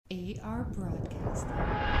We are broadcasting.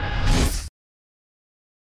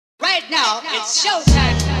 Right now, it's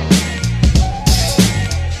showtime.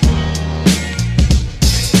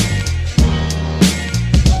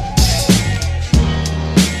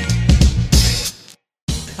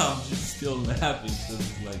 I'm just still laughing because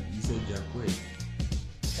it's like you said Jacquees.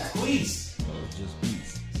 Jacquees. Oh, it's just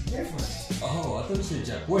Beats. It's different. Oh, I thought you said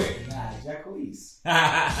Jacquees. Nah, Jacquees.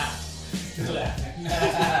 Still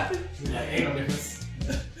laughing. Like, ain't no difference.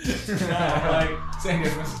 Like, same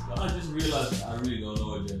difference. I just realized I really don't know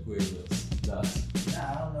what Jacquees was. Nah, I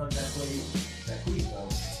don't know Jacquees. Jacquees though.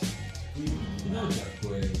 Jacquees. You know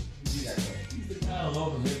Jacquees. Who's Jacquees? He's the guy all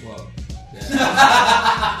over hip hop.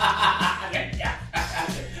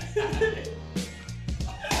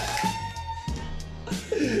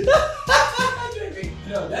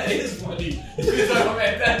 No, that is funny. You're talking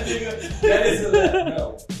about that nigga. That is a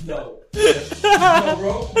no, no,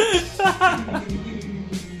 bro.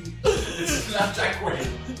 It's not Jacquees.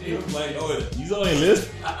 Like, oh, he's on a list.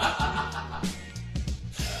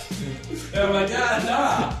 And I'm like,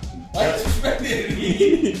 nah. I disrespect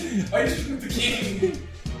it. I disrespect the king.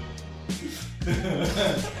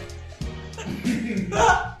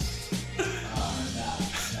 Nah.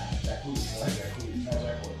 Jacquees. I like Jacquees. Not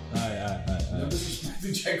Jacquees. No disrespect to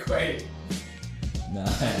Jacquees. Nah.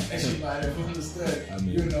 And she might have understood. I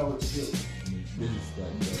mean, you know what to do. I mean,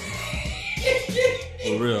 disrespect, though.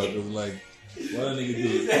 For real, it was like, what a nigga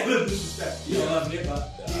do? That was disrespect. You don't love hip hop.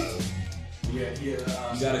 Yeah.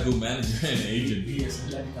 You got a good manager and an agent. He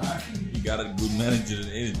is a guy. You got a good manager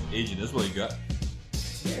and an agent. That's what you got.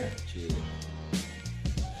 Yeah. Shit.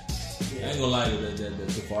 I ain't gonna lie to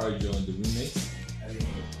that Safari joint, the remix.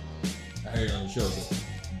 I heard it on the show, but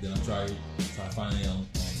then I tried finding it on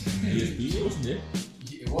nbsp. It wasn't there.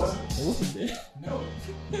 It wasn't? It wasn't there. No.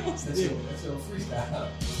 It wasn't That's there. your freestyle.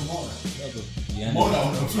 Come on. Yandy. Mono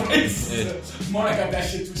knows, right? Yeah. Mono got that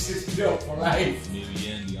shit 360 built for life. Maybe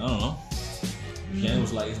Yandy. I don't know. Yandy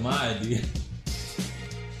was like, it's my idea.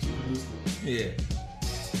 She produced it. Yeah.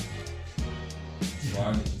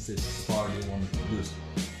 Safari, he said Safari didn't want to produce it.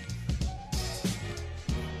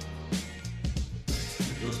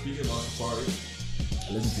 So speaking about Safari, I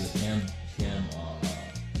listened to the Cam album.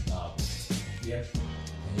 Yeah.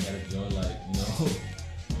 And he had a joint like,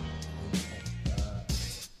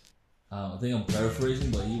 I think I'm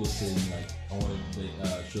paraphrasing, but he was saying like, I want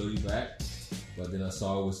to show you back, but then I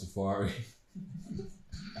saw it with Safari.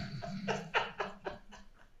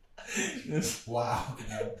 Wow.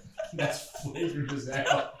 That's flavored as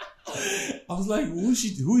hell. I was like, who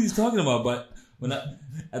he's talking about? But when at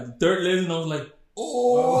the third listen, I was like,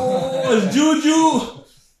 oh, it's Juju.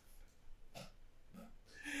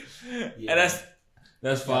 Yeah. And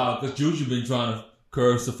that's fine because Juju been trying to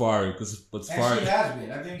curve Safari, but Safari. And she has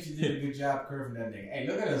been. I think she did a good job curving that nigga. Hey,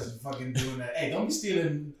 look at us fucking doing that. Hey, don't be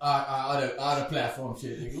stealing our other platform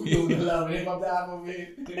shit, nigga. We doing the love and hip hop album,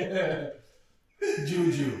 man.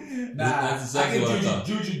 Juju. Nah, That's exactly what I thought.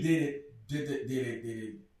 Juju did it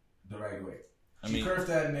the right way. She curved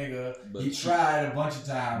that nigga. But He tried a bunch of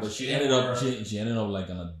times. But she ended up like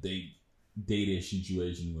on a date-ish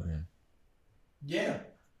situation with him. Yeah.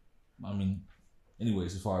 I mean, anyway,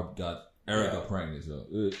 Safari got Erica pregnant, so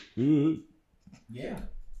Yeah.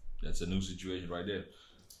 that's a new situation right there.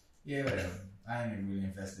 Yeah, but I ain't really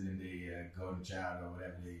invested in the golden child or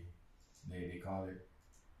whatever they call it.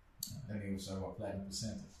 That nigga was talking about platinum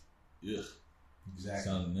placenta. Yeah, Exactly.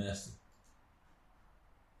 sounded nasty.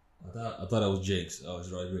 I thought that was Jake's. Oh, it's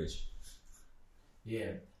Roy Rich.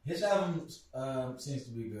 Yeah. His album seems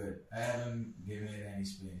to be good. I haven't given it any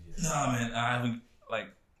spins yet. Nah, man, I haven't,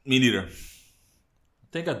 me neither. I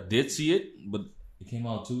think I did see it, but it came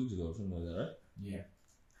out 2 weeks ago or something like that, right? Yeah.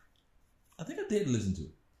 I think I did listen to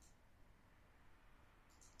it.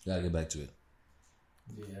 Gotta get back to it.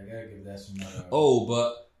 Yeah, I gotta give that some Oh,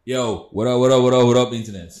 but, yo, what up,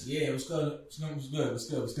 internet? Yeah, what's good?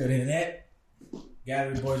 What's good, internet?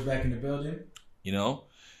 Gathering boys back in the building.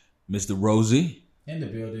 Mr. Rosie. In the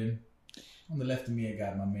building. On the left of me, I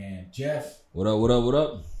got my man, Jeff. What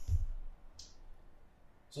up?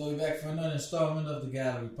 So we're back for another installment of the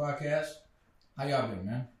Gallery Podcast. How y'all been,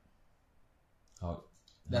 man?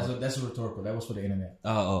 That's a rhetorical. That was for the internet.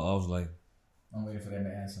 Oh, I was like, I'm waiting for them to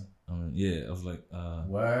answer. yeah, I was like,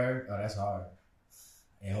 Word? Oh, that's hard.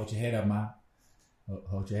 Hey, hold your head up, man.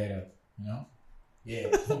 Hold your head up.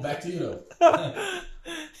 Yeah. Back to you, though.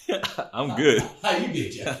 I'm good. How you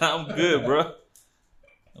did, Jeff? I'm good, bro.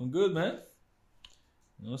 I'm good, man.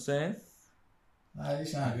 You know what I'm saying? You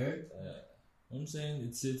sound good. You know what I'm saying?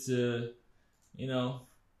 It's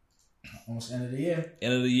Almost end of the year.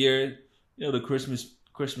 End of the year. The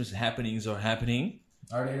Christmas happenings are happening.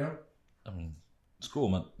 Are they though? I mean, school,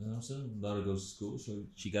 man. You know what I'm saying? My daughter goes to school, so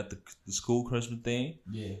she got the school Christmas thing.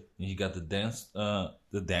 Yeah. And you got the dance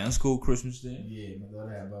school Christmas thing. Yeah, my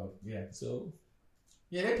daughter had both. Yeah. So.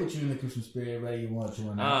 Yeah, they put you in the Christmas spirit whether you want to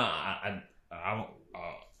or not.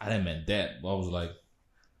 I didn't mean that. But I was like.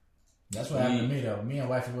 That's what happened to me though. Me and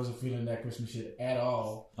wifey wasn't feeling that Christmas shit at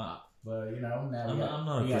all. But you know,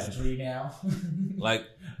 now we got a tree now. Like,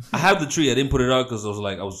 I have the tree. I didn't put it out because I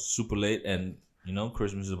was super late, and you know,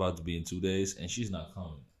 Christmas is about to be in 2 days, and she's not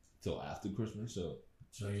coming till after Christmas. So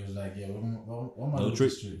he was like, "Yeah, what no tree.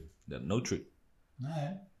 tree? No tree.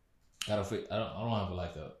 Alright. I don't have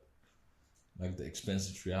like the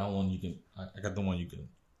expensive tree. I don't want you can. I got the one you can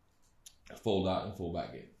fold out and fold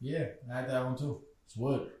back in. Yeah, I had that one too. It's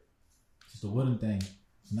wood. It's just a wooden thing.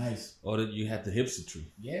 It's nice. Or that you had the hipster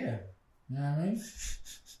tree. Yeah. You know what I mean?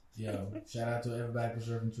 Yo, shout out to everybody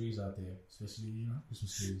preserving trees out there, especially, you know,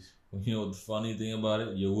 Christmas trees. Well, you know what the funny thing about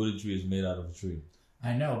it? Your wooden tree is made out of a tree.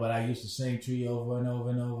 I know, but I use the same tree over and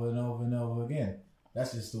over and over and over and over again.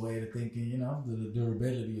 That's just the way of thinking, you know, the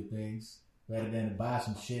durability of things, rather than to buy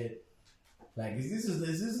some shit. Like, is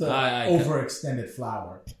this an overextended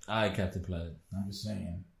flower? Captain Planet. I'm just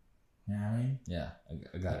saying. You know what I mean? Yeah,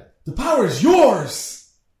 I got it. The power is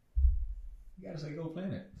yours! You gotta say, go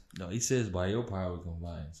planet. No, he says, by your power we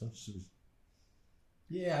combine. Some shit.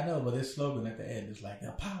 Yeah, I know, but his slogan at the end is like,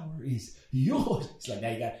 the power is yours. It's like,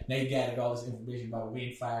 now you got all this information about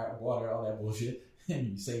wind, fire, water, all that bullshit, and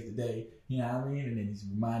you save the day. You know what I mean? And then he's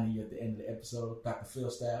reminding you at the end of the episode, Dr. Phil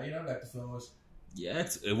style. You know, Dr. Phil was. Yeah,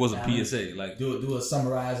 it was a PSA. Like do a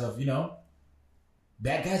summarize of, you know,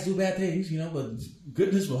 bad guys do bad things, you know, but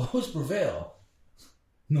goodness will always prevail.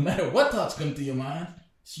 No matter what thoughts come to your mind,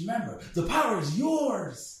 just remember, the power is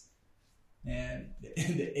yours. And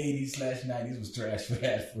in the 80s/90s was trash for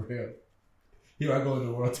that, for real. Here I go in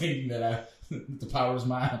the world thinking that the power is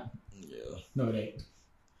mine. Yeah. No, it ain't.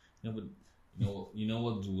 Yeah, but you know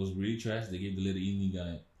what was really trash? They gave the little Indian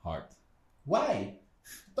guy heart. Why?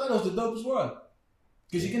 I thought it was the dopest one.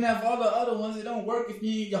 Because you can have all the other ones that don't work if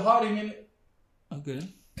you ain't your heart in it. Okay.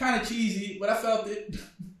 Kind of cheesy, but I felt it.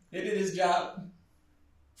 It did its job.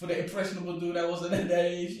 For the impressionable dude that wasn't at that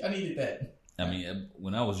age, I needed that. I mean,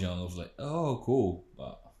 when I was young, I was like, oh, cool.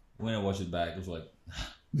 But when I watched it back, it was like,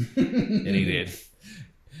 and he did.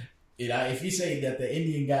 If you say that the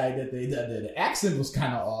Indian guy, that the accent was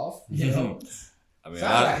kind of off, you know. I mean,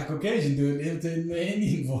 sounds like a Caucasian dude imitating the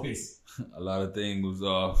Indian voice. A lot of things was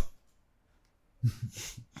off.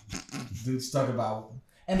 Dude's talking about,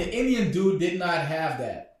 and the Indian dude did not have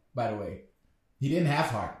that. By the way, he didn't have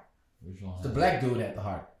heart. Which one? The black dude had the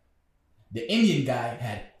heart. The Indian guy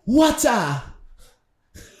had water.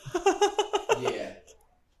 Yeah.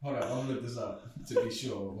 Hold on, I'm gonna look this up to be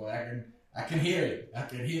sure. Well, I can hear it. I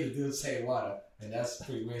can hear the dude say water, and that's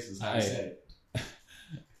pretty racist how he said it.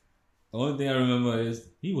 The only thing I remember is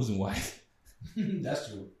he wasn't white. That's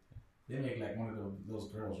true. They make like one of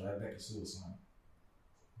those girls right back to Suicide.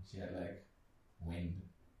 She had like wind.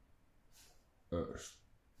 Earth.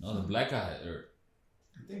 No, the black guy had Earth.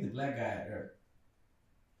 I think the black guy had Earth.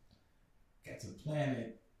 Got to the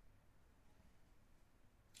planet.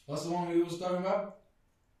 What's the one we was talking about?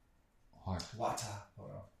 Heart. Water.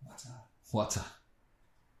 Hold on. Water. Water.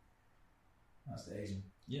 That's the Asian.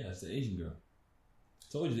 Yeah, it's the Asian girl.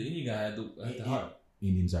 Told you the Indian guy had the heart.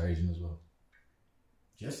 Indians are Asian as well.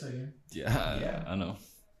 Just saying. Yeah, I know.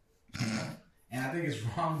 And I think it's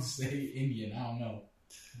wrong to say Indian. I don't know.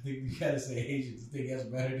 I think you gotta say Asian. I think that's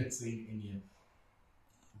better than saying Indian.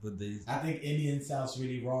 But I think Indian sounds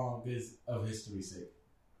really wrong because of history's sake.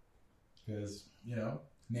 Because, you know,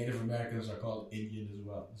 Native Americans are called Indian as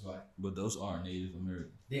well. That's why. But those are Native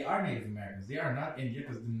Americans. They are Native Americans. They are not Indian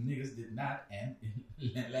because the niggas did not land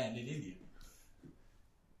in India.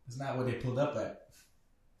 That's not what they pulled up at.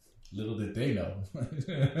 Little did they know.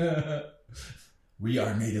 We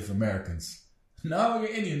are Native Americans. No, we're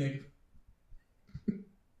Indian, nigga.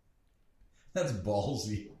 That's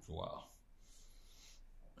ballsy. Wow.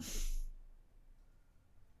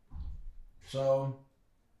 So,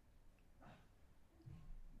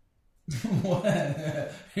 what?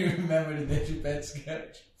 You remember the Dave Chappelle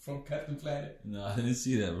sketch from Captain Planet? No, I didn't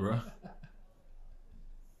see that, bro.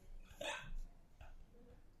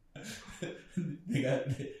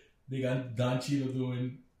 they got Don Cheadle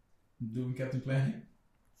doing Captain Planet.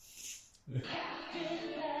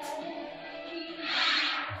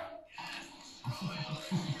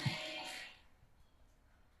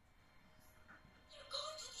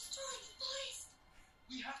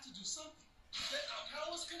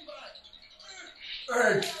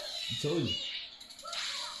 Earth. I told you.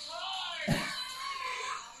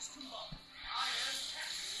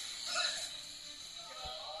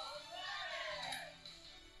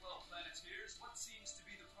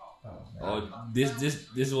 but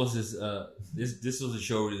this was his this was a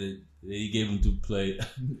show that he gave him to play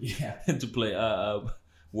Yeah. to play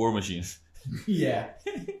War Machines. Yeah.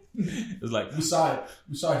 It was like We saw it.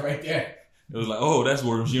 We saw it right there. it was like, oh, that's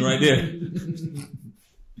War Machine right there.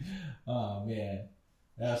 Oh man,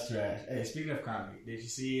 that's trash. Hey, speaking of comedy, did you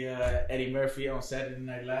see Eddie Murphy on Saturday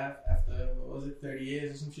Night Live after what was it, 30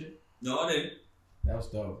 years or some shit? No, I didn't. That was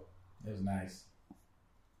dope. It was nice.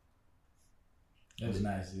 It was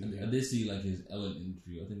nice. I did see like his Ellen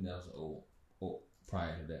interview. I think that was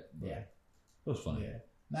prior to that. But Yeah, it was funny. yeah.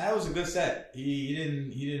 Nah, it was a good set. He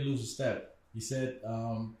didn't lose a step. He said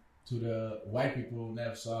to the white people who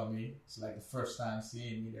never saw me, it's like the first time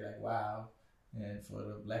seeing me. They're like, wow. And for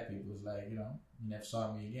the black people, it's like, you know, you never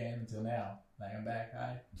saw me again until now. Like, I'm back.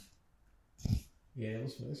 Hi. Yeah, it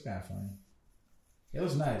was kind of funny. It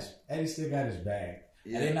was nice. Eddie still got his bag.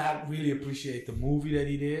 Yeah. I did not really appreciate the movie that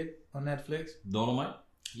he did on Netflix. Dolomite?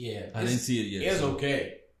 Yeah. I didn't see it yet. It's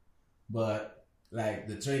okay. But, like,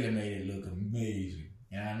 the trailer made it look amazing.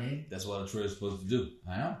 You know what I mean? That's what a trailer's supposed to do.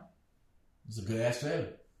 I know. It's a good ass trailer.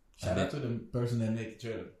 Shout out to the person that made the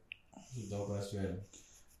trailer. It's a dope ass trailer.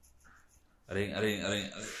 I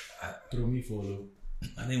didn't Threw me for a loop.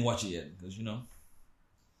 I didn't watch it yet because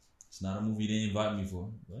it's not a movie they invite me for.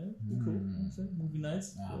 Well, cool. Movie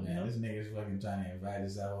nights. Oh Well, man, this nigga's fucking trying to invite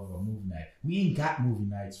us out of a movie night. We ain't got movie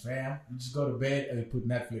nights, fam. We just go to bed and we put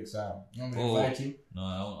Netflix on. You want me to invite you? No,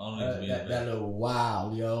 I don't need to be in That bed. little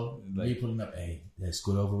wow, yo. Like- Me pulling up. Hey, let's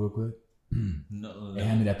scoot over real quick. No, Hey,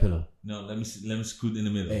 hand me that pillow. no. Let me scoot in the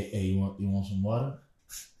middle. Hey, you want some water?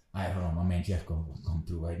 All right, hold on. My man Jeff gonna come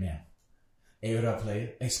through right now. Hey, what up,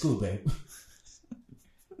 player? Hey, scoot, babe.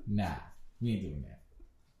 Nah, we ain't doing that.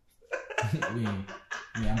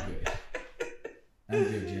 I'm good. I'm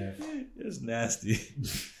good, Jeff. It's nasty.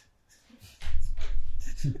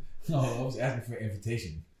 No, I was asking for an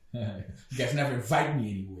invitation. You guys never invite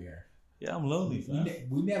me anywhere. Yeah, I'm lonely, fam.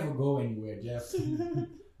 We never go anywhere, Jeff.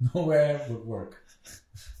 Nowhere but work.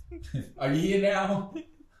 Are you here now?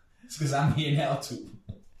 It's because I'm here now too.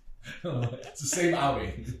 It's the same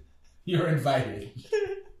outing. You're invited.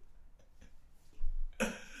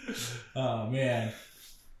 Oh man.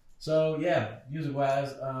 So yeah, music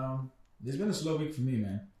wise, it's been a slow week for me,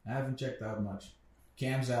 man. I haven't checked out much.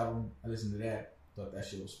 Cam's album, I listened to that. Thought that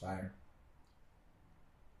shit was fire.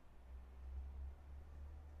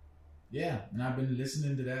 Yeah, and I've been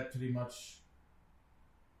listening to that pretty much.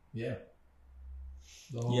 Yeah,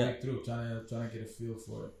 the whole week through, trying to get a feel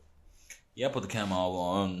for it. Yeah, I put the Cam album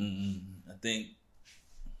on. I think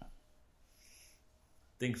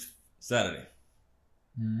Saturday.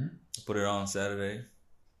 Mm-hmm. I put it on Saturday.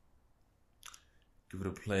 Give it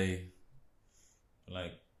a play.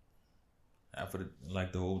 Like after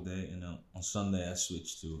the whole day, and on Sunday I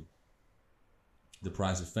switched to The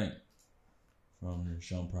Price of Fame from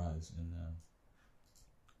Sean Price and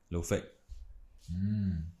Lil Fate.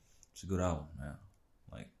 It's a good album, man.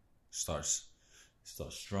 Like starts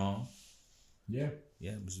strong. Yeah.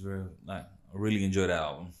 Yeah, it was I really enjoyed that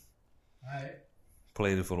album. Alright.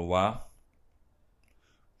 Played it for a while.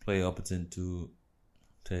 Played up until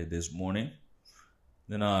this morning.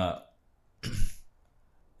 Then I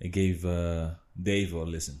gave Dave a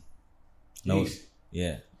listen. No, Jeez.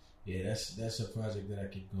 yeah. Yeah, that's a project that I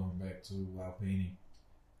keep going back to while painting.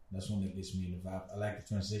 That's one that gets me in the vibe. I like the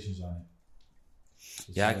transitions on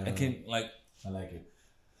it. I can like. I like it.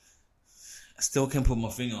 I still can't put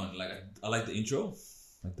my finger on it. Like I like the intro,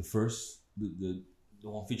 like the first, the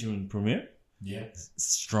one featuring Premiere. Yeah. It's a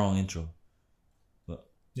strong intro, but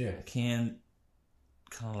Yeah. I can't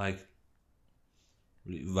kind of like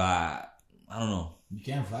really vibe. I don't know. You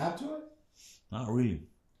can't vibe to it? Not really.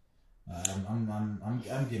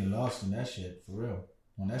 I'm getting lost in that shit for real.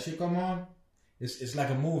 When that shit come on, it's like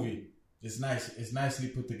a movie. It's nice. It's nicely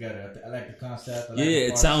put together. I like the concept. I like the It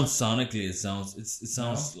parts. sounds sonically. It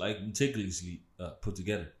sounds like meticulously put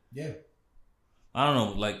together. Yeah. I don't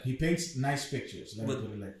know, like He paints nice pictures. Let me But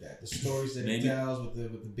put it like that. The stories that he maybe- tells with the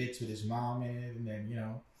bits with his mom in it, and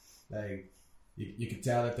then like you can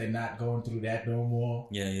tell that they're not going through that no more.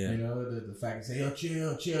 yeah. You know, the fact that say, yo,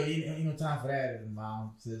 chill, you ain't no time for that. And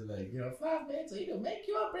mom says, like, 5 minutes, or you don't make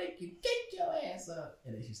you or break you, get your ass up.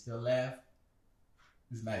 And then she still laugh.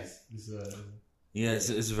 It's nice. Yeah,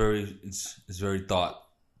 it's very thought.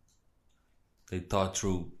 They thought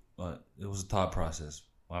through. It was a thought process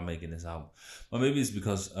while making this album. But maybe it's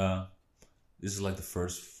because this is like the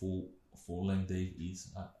first full length Dave East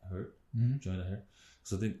I heard. Joined I heard.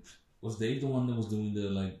 So I think was Dave the one that was doing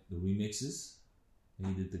the remixes?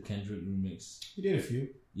 He did the Kendrick remix. He did a few.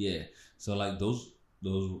 Yeah. So like those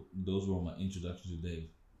were my introduction to Dave.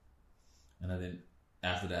 And I didn't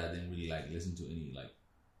after that, I didn't really like listen to any like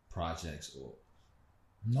projects or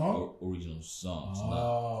original songs. Oh,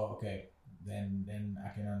 No. okay. Then I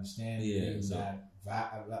can understand. Yeah, you so- I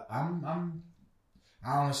don't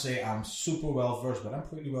want to say I'm super well versed, but I'm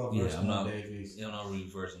pretty well versed I'm not. on Dave East. Yeah, I'm not really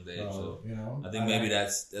versed in Dave, so you know, I think maybe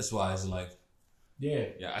that's why it's like. yeah.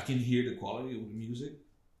 Yeah, I can hear the quality of the music.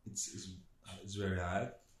 It's very high.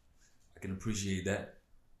 I can appreciate that,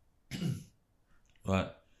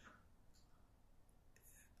 but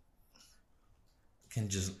can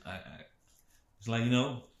just it's like, you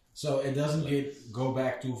know. So it doesn't go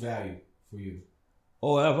back to value for you.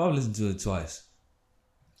 Oh, I've listened to it twice.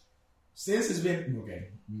 Since it's been okay.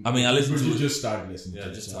 I mean, I listened to you it. just started listening. Yeah, to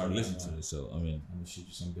I it, just so started listening to it. So I mean, I'm gonna shoot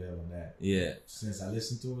you some bail on that. yeah. Since I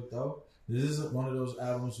listened to it though, this is one of those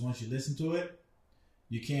albums. Once you listen to it,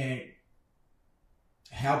 you can't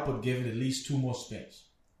help but give it at least 2 more spins.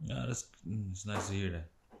 Yeah, it's nice to hear that.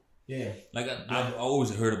 Yeah, Like I've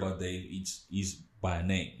always heard about Dave East by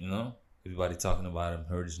name. You know, everybody talking about him,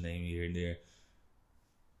 heard his name here and there.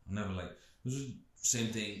 I never like it was the same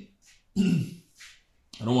thing.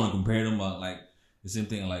 I don't want to compare them, but like the same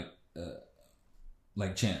thing,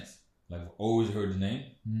 like Chance. Like I've always heard the name.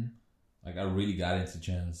 Mm-hmm. Like I really got into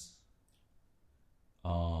Chance.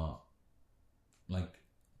 Like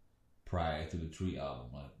prior to the Tree album,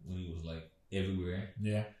 like when he was like everywhere.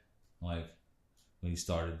 yeah. Like when he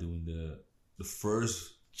started doing the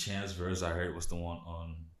first Chance verse I heard was the one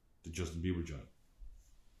on the Justin Bieber joint.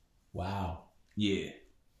 Wow. Yeah.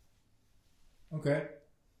 Okay.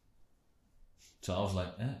 So I was like,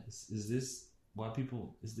 is this why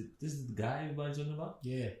people this is the guy everybody's talking about?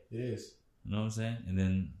 Yeah, it is. You know what I'm saying? And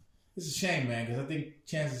then It's a shame, man, because I think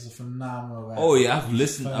Chance is a phenomenal rapper. oh yeah, I've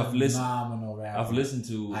listened Phenomenal rapper. I've listened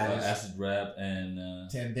to Iris. Acid Rap and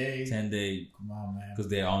 10 Days. 10 Day Come on, man. because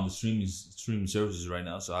they're on the streaming services right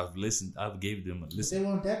now. So I've gave them a But listen. they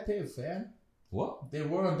were on that piff, fam. What? They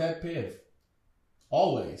were on that piff.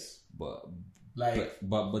 Always. But Like,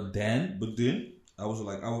 then I was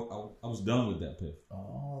like I was done with that piff.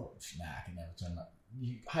 oh, nah, I can never turn up.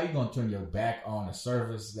 How you gonna turn your back on a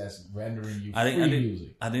service that's rendering you I free didn't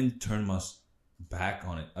music? I didn't turn my back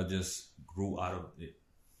on it. I just grew out of it.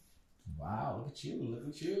 Wow, look at you.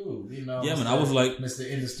 You know, Yeah, Mr. man, I was like- Mr.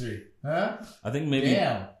 Industry. Huh? I think maybe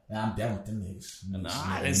Damn. Nah, I'm done with them niggas. Nah, Niggas I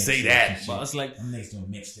doing didn't say mixtapes that, and but shit. it's like Them niggas doing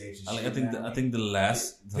mixtapes and shit. I think the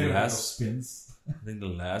last spins.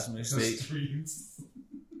 mixtape. Streams.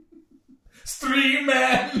 Stream,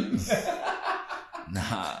 man.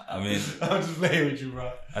 Nah, I mean I'm just playing with you,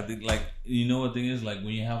 bro. I think like you know what thing is like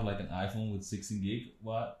when you have like an iPhone with 16 gig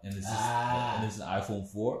watt and this is an iPhone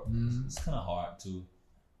 4, it's kind of hard to.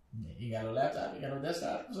 Yeah, you got no laptop, you got no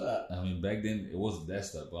desktop. What's up? I mean back then it was a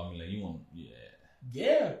desktop, but I mean like you want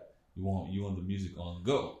Yeah. you want the music on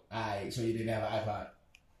go. Alright, so you didn't have an iPod.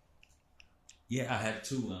 Yeah, I had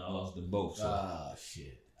 2 and I lost them both. So, Oh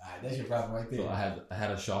shit. Alright, that's your problem right there. so I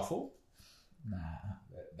had a shuffle. Nah.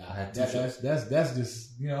 I had two That's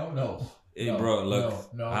just no. Hey No, bro,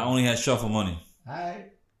 look, no. I only had shuffle money.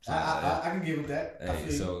 Alright. So, I can give it that. I Hey,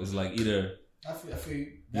 feel you. so it's like either I feel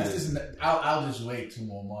you. That's just. I'll just wait 2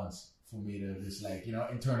 more months for me to just like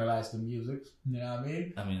internalize the music. You know what I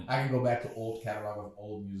mean? I mean I can go back to old catalog of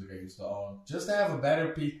old music I used to own just to have a better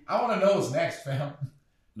piece. I want to know what's next, fam.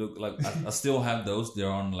 look like I still have those. They're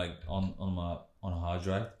on like on a hard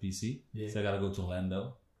drive PC. Yeah. So I gotta go to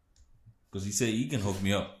Lando because he said he can hook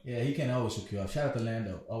me up. Yeah, he can always hook you up. Shout out to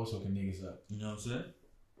Lando, always hooking niggas up. You know what I'm saying?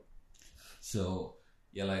 So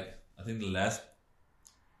yeah, like I think the last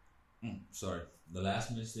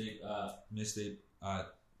mistake I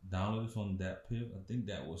downloaded from that piv. I think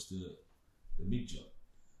that was the Meek joint,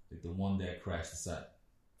 like the one that crashed the site.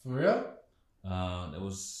 For real? That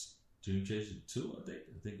was Dream Chaser 2. I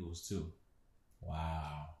think it was 2.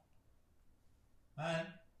 Wow. Alright.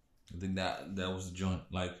 I think that was the joint.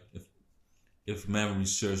 Like if memory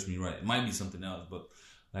serves me right, it might be something else, but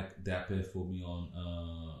like that piff will be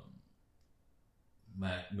on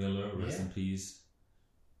Mac Miller, rest in peace.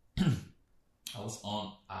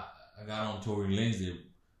 I got on Tory Lanez there.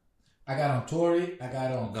 I got on Tory. I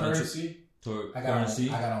got on I got on Currency. I Currency.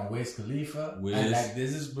 got on Wiz Khalifa. Wiz. And like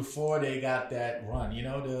this is before they got that run. You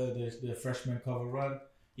know the freshman cover run.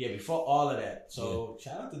 Yeah, before all of that. So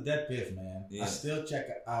shout out to Dead Piff, man. Yeah. I still check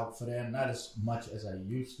out for them, not as much as I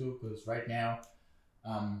used to, because right now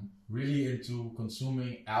I'm really into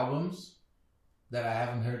consuming albums that I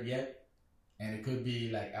haven't heard yet, and it could be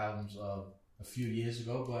like albums of a few years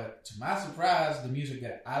ago. But to my surprise, the music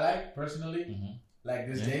that I like personally, like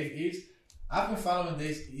this Dave East, I've been following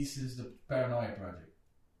Dave East since the Paranoia project.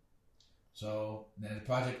 So then the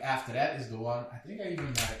project after that is the one I think I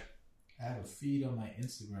even I have a feed on my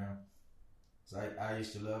Instagram. So I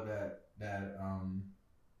used to love that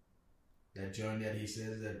joint that he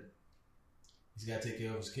says that he's got to take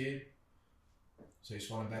care of his kid. So he's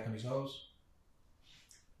falling back on his hoes.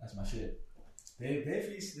 That's my shit.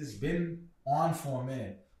 Babyface has been on for a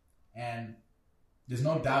minute, and there's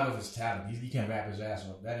no doubt of his talent. He can rap his ass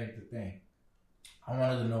off. That ain't the thing. I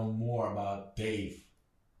wanted to know more about Dave.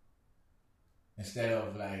 Instead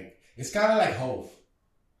of like, it's kind of like Hove.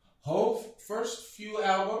 Hove, first few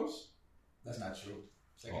albums, that's not true.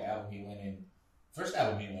 Second album he went in. First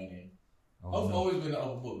album he went in. Hove always been an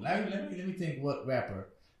overbooked. Let me think what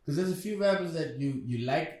rapper. Because there's a few rappers that you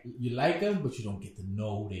like them, but you don't get to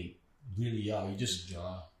know who they really are. You just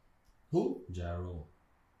who? Ja Rule.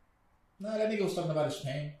 No, that nigga was talking about his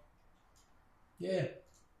pain. Yeah.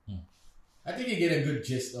 I think you get a good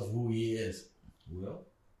gist of who he is. Will?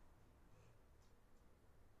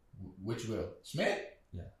 Which Will? Smith?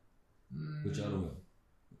 Yeah. Which other Will?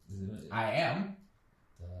 I am.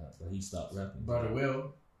 But he stopped rapping. Brother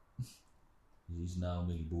Will. He's now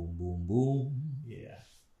making boom, boom, boom. Yeah.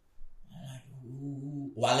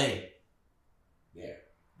 Wale. There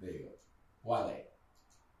you go. Wale.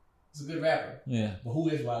 He's a good rapper. Yeah. But who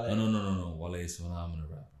is Wale? No. Wale is a phenomenal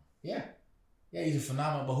rapper. Yeah. Yeah, he's a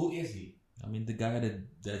phenomenal, but who is he? I mean, the guy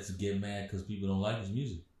that's get mad because people don't like his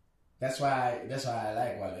music. That's why I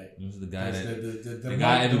like Wale. This is the guy that the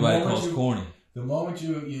guy everybody calls corny. The moment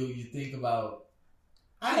you think about,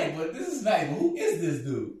 alright, but this is nice, but who is this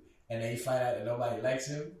dude? And then you find out that nobody likes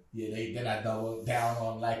him. Yeah, then I double down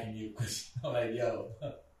on liking you because I'm like, yo,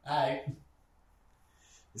 alright.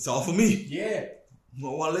 It's all for me. Yeah.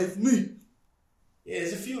 More Wale for me. Yeah,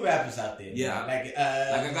 there's a few rappers out there. Yeah. Like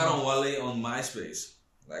I got on Wale on MySpace.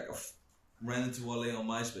 Like I ran into Wale on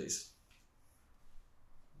MySpace.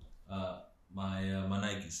 My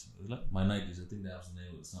Nikes. My Nikes, I think that was the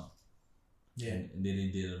name of the song. Yeah. And then they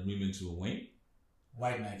did a remix with Wayne.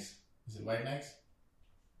 White Nikes. Is it White Nikes?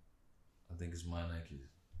 I think it's My Nikes.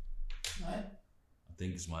 Alright. I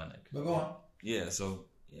think it's My Nikes. But go on. Yeah, so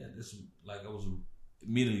this like I was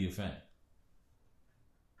immediately a fan.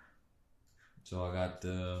 So I got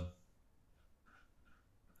the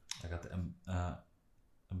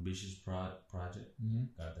Ambitious Project. Mm-hmm.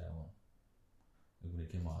 Got that one. And when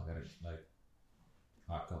it came out, I got it like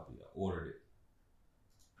hot copy. I ordered it.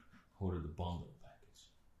 Ordered the bundle package.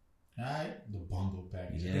 Alright. The bundle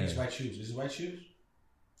package. Yeah. I think it's White Shoes. Is it White Shoes?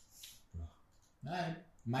 Alright.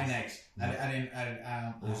 My Nikes.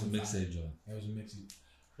 It was a mixtape joint. It was a mixtape.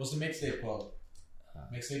 What's the mixtape called?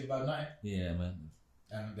 Mixtape about nothing? Yeah, man.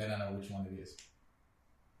 And then I know which one it is.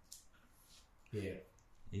 Yeah.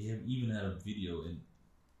 He even had a video in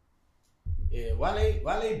Yeah, Wale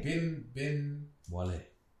been Wale.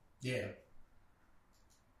 yeah.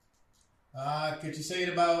 Could you say it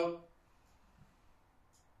about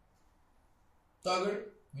Thugger?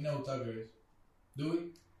 We know who Thugger is. Do we?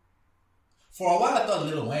 For a while I thought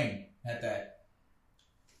Lil Wayne had that.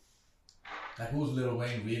 Like who's Lil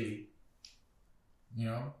Wayne really? You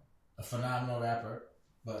know? A phenomenal rapper.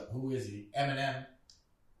 But who is he? Eminem.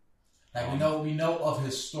 Like we know of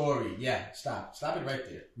his story. Yeah, stop it right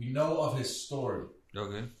there. We know of his story.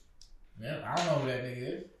 Okay. Yeah, I don't know who that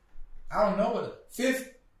nigga is. I don't know what.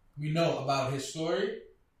 Fifth, we know about his story,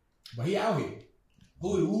 but he out here.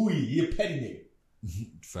 Who he? He a petty nigga.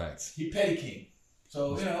 Facts. He petty king.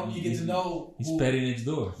 So you know you get to know. He's petty next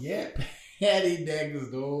door. Yeah, petty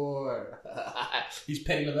next door. He's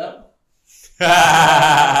petty Lavelle.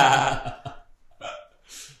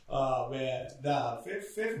 Oh man, nah.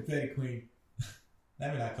 Fifth a petty queen.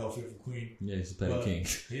 Let me not call Fifth a queen. Yeah, he's a petty king.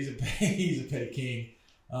 He's a petty king.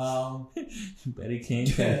 Petty king.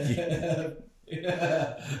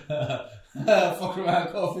 Fuck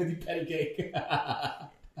around, call 50 petty cake.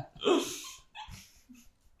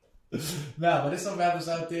 Nah, but there's some rappers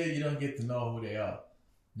out there you don't get to know who they are,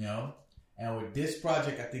 you know. And with this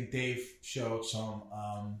project, I think Dave showed some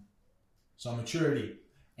maturity.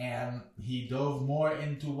 And he dove more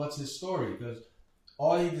into what's his story because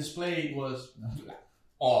all he displayed was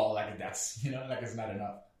like that's like it's not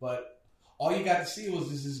enough. But all you got to see was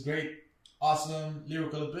this great, awesome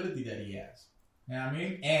lyrical ability that he has. You know what I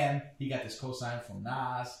mean? And he got this cosign from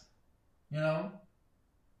Nas,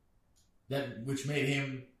 which made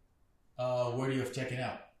him worthy of checking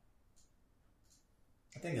out.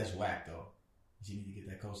 I think that's whack though. You need to get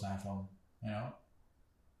that cosign from him,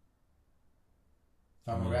 If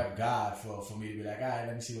I'm a rap god for me to be like, all right,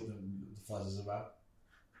 let me see what the fuzz is about.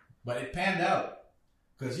 But it panned out.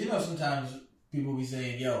 Because, sometimes people be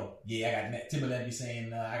saying, yo, yeah, I got Timberland be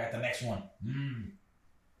saying, I got the next one.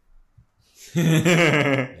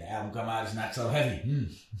 The album come out, it's not so heavy.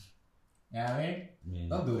 You know what I mean? Yeah.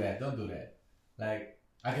 Don't do that. Don't do that. Like,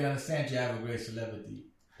 I can understand you have a great celebrity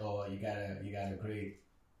or you got a great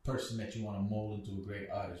person that you want to mold into a great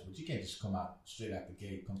artist, but you can't just come out straight out the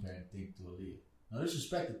gate comparing Think to Aaliyah. No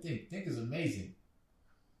disrespect to Think. Think is amazing.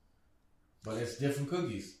 But it's different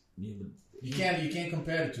cookies. Yeah, but You can't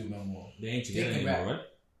compare the two no more. they ain't together Think and anymore, rap. right?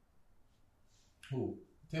 Who?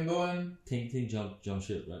 Timbo and Think jump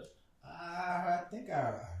ship, right? I think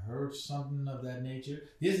I heard something of that nature.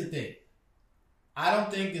 Here's the thing. I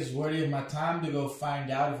don't think it's worthy of my time to go find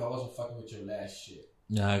out if I wasn't fucking with your last shit.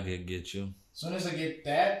 Yeah, I get you. As soon as I get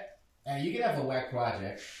that, and you can have a whack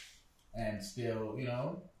project and still,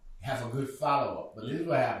 have a good follow-up. But this is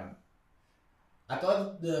what happened. I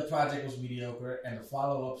thought the project was mediocre and the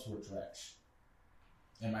follow-ups were trash.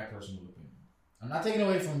 In my personal opinion. I'm not taking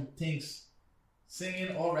away from Tink's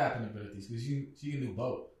singing or rapping abilities because she can do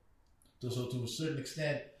both. So to a certain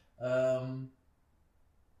extent, I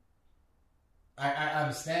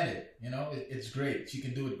understand it. It's great. She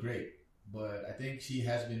can do it great. But I think she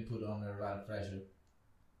has been put under a lot of pressure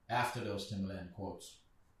after those Timberland quotes.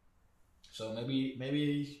 So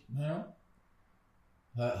maybe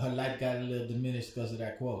her light got a little diminished because of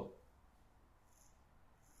that quote.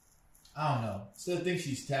 I don't know. Still think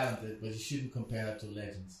she's talented, but you shouldn't compare her to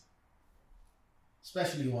legends.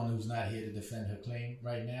 Especially one who's not here to defend her claim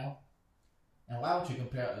right now. And why would you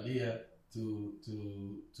compare Aaliyah to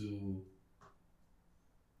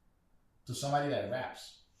somebody that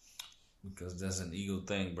raps? Because that's an ego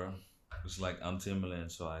thing, bro. It's like I'm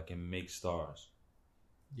Timberland, so I can make stars.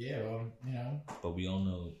 Yeah, well, But we all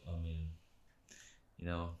know. I mean,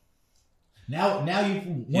 Now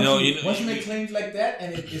once you make claims like that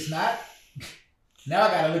and it's not, now I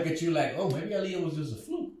gotta look at you like, oh, maybe Aaliyah was just a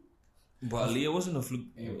fluke. But Aaliyah wasn't a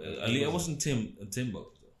fluke. Aaliyah wasn't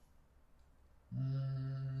Timbo.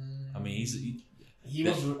 Mm, I mean, he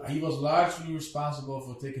was largely responsible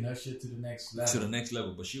for taking her shit to the next level. To the next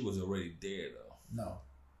level, but she was already there though. No,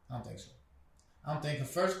 I don't think so. I don't think her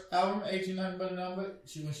first album, 18 Nothing But a Number,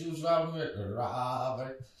 when she was riding with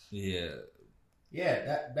Robert. Yeah.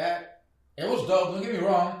 Yeah, that it was dope. Don't get me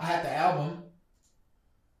wrong. I had the album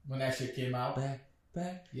when that shit came out.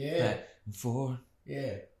 Back and forth.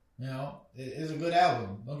 Yeah, it's a good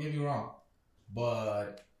album. Don't get me wrong,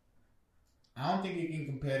 but I don't think you can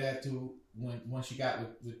compare that to when she got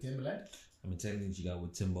with Timberland. I mean, technically, she got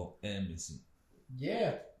with Timbo and Missy.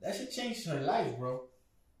 Yeah, that shit changed her life, bro.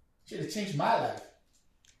 Should have changed my life.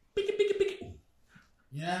 Picky.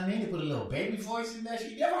 You know what I mean? They put a little baby voice in that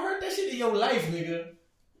shit. You ever heard that shit in your life, nigga?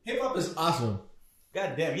 Hip hop is awesome.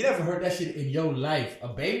 God damn, you never heard that shit in your life? A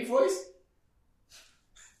baby voice?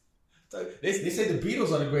 They say the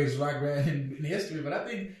Beatles are the greatest rock band in history, but I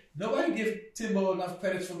think nobody gives Timbo enough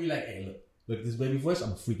credits for me. Like, hey, look, this baby voice, I'm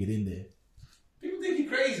gonna freak it in there. People think he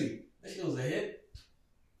crazy. That shit was a hit.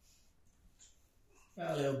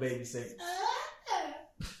 That little baby say,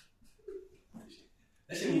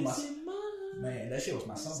 that shit was man. That shit was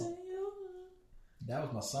my summer. That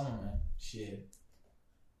was my summer, man. Shit.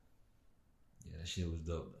 Yeah, that shit was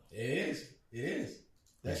dope though. It is.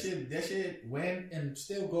 That shit went and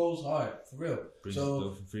still goes hard for real. Brings a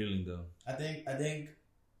different feeling though. I think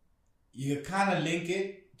you kind of link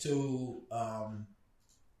it to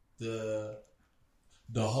the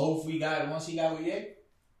hope we got once he got with Ye.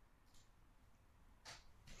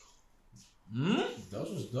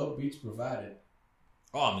 Those was dope beats provided.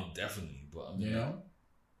 Oh, I mean, definitely, but I mean,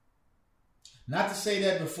 not to say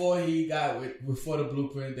that before the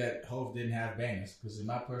Blueprint that Hov didn't have bangers, because in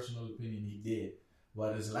my personal opinion he did.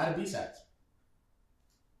 But there's a lot of B-sides.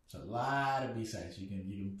 It's a lot of B-sides. You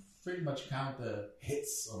can pretty much count the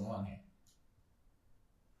hits on one hand.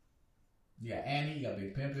 You got Annie, you got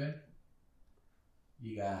Big Pimpin',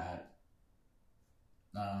 you got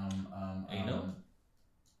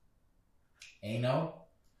Ain't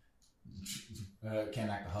Can't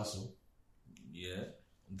Act the Hustle. Yeah.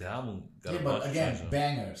 The album got yeah, a but bunch again, of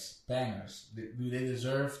bangers. Do they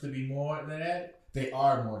deserve to be more than that? They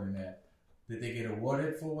are more than that. Did they get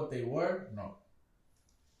awarded for what they were? No.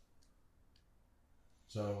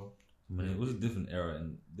 So, I mean, it was a different era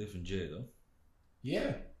and different year though.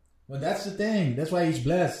 Yeah. Well, that's the thing. That's why he's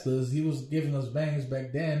blessed, because he was giving us bangers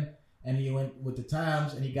back then, and he went with the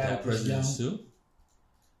times, and he got Presidents too.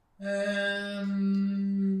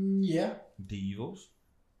 Yeah. The Evils.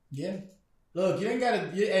 Yeah. Look, you ain't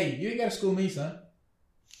gotta school me, son.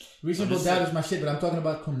 Reasonable Doubt is my shit, but I'm talking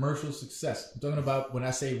about commercial success. I'm talking about when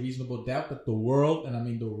I say Reasonable Doubt, that the world, and I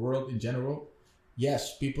mean the world in general,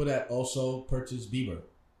 yes, people that also purchase Bieber,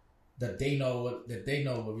 that they know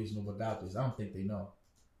what Reasonable Doubt is. I don't think they know.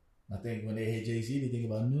 I think when they hear Jay-Z, they think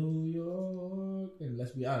about New York, and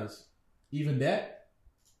let's be honest, even that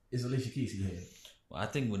is Alicia Keys he had. Well, I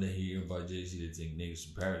think when they hear about Jay-Z, they think niggas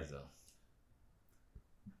from Paris, though.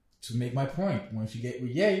 To make my point, once you get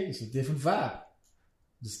with Ye, it's a different vibe.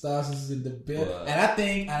 The stars is in the build, Well, and I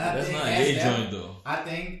think that's not a Ye joint, though. I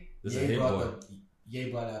think That's a hit boy.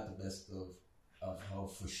 Ye brought out the best of her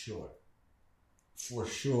for sure. For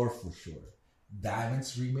sure.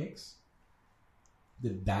 Diamonds remix. The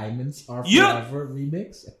Diamonds Are Forever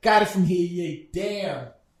remix. I got it from here, Ye. Damn.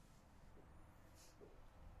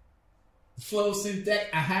 The flow syntax,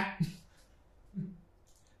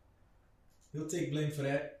 He'll take blame for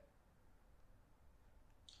that.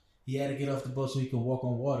 He had to get off the boat so he can walk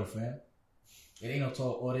on water, fam. It ain't no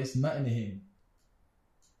tall order. It's nothing to him.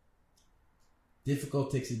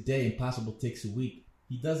 Difficult takes a day. Impossible takes a week.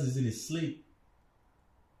 He does this in his sleep.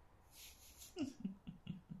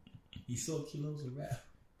 He sold kilos of rap.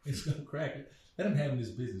 It's gonna crack it. Let him handle this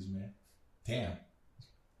business, man. Damn.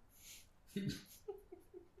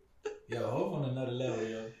 Yo, hope on another level,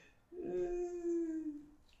 yo.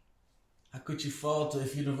 How could you falter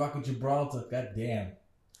if you the rock of Gibraltar? God damn.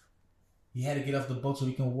 He had to get off the boat so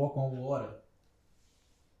he can walk on water.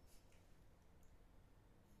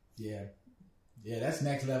 Yeah, that's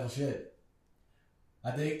next level shit.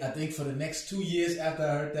 I think for the next 2 years after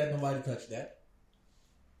I heard that, nobody touched that.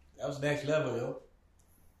 That was next level, yo.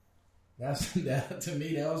 That to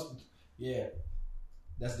me, that was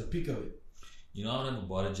that's the peak of it. You know, I never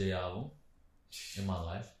bought a J album in my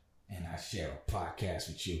life, and I share a podcast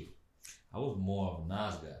with you. I was more of a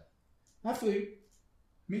Nas guy. I feel you.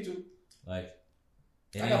 Me too. Like,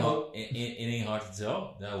 it ain't hard to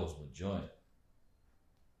tell. That was my joint.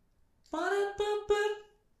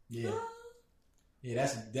 Yeah,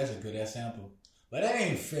 that's a good ass sample. But that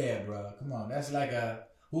ain't fair, bro. Come on, that's like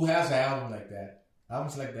who has an album like that?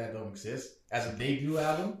 Albums like that don't exist. As a debut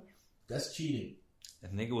album, that's cheating.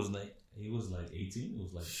 That nigga was like, he was like 18. He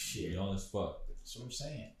was like shit, young as fuck. That's what I'm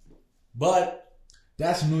saying. But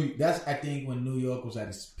that's I think when New York was at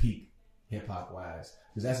its peak, hip hop wise,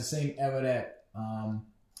 because that's the same era that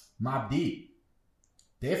Mobb Deep,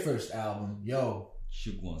 their first album,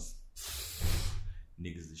 Shook ones.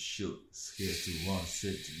 Niggas is shook, scared to run,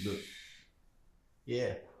 scared to look.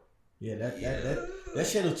 Yeah, that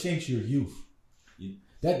shit'll change your youth.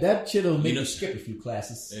 That shit'll make you skip a few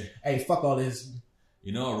classes. Hey, fuck all this.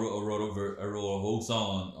 You know, I wrote a whole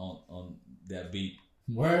song on that beat.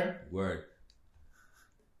 Word.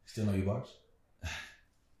 Still know your bars?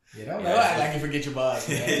 Yeah, don't act like you forget your bars,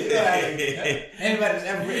 man. Anybody that's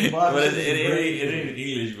ever written bars, but it ain't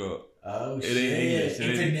English, bro. Oh it shit! Ain't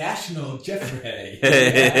English. International Jeffrey.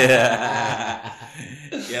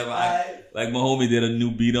 Yeah, but like my homie did a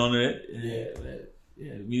new beat on it. Yeah.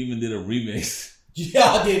 We even did a remix.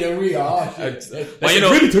 Yeah, I did a remix. But you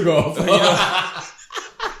know, really took off.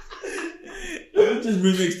 Just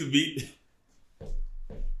remix the beat.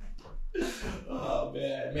 Oh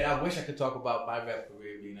man, I wish I could talk about my rap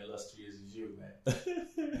career being illustrious as you, man.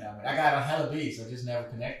 I got on hella beats, I just never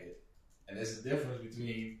connected. And there's a difference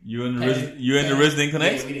between you and the Riz didn't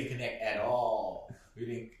connect. Yeah, we didn't connect at all.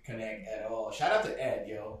 Shout out to Ed,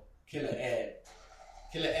 yo, Killer Ed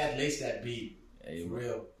laced that beat. Hey, for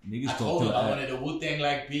real. I told him I wanted a Wu-Tang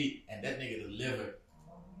like beat, and that nigga delivered.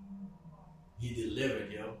 He delivered,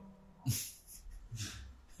 yo.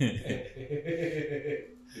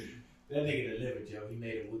 That nigga delivered, yo. He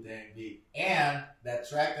made a Wu-Tang beat. And that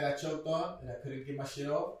track that I choked on, that I couldn't get my shit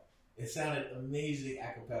off, it sounded amazing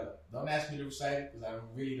a cappella. Don't ask me to recite it, because I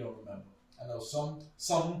really don't remember. I know some,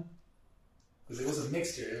 because it was a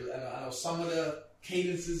mixture. I know some of the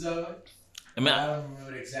cadences of it. I don't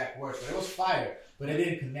remember the exact words, but it was fire. But it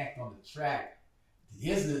didn't connect on the track.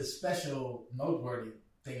 Here's the special noteworthy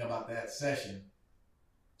thing about that session.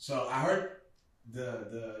 So I heard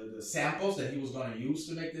the samples that he was going to use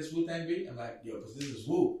to make this Wu-Tang beat. I'm like, yo, because this is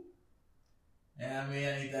Wu. And I mean,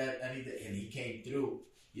 I need that. And he came through.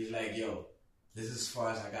 He's like, yo, this is as far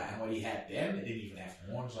as I got. And what he had then, it didn't even have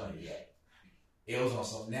horns on it yet. It was on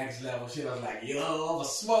some next level shit. I was like, yo, I'm going to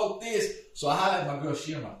smoke this. So I hollered at my girl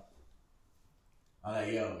Shirma. I'm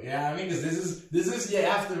like, yo, you know what I mean? Because this is, you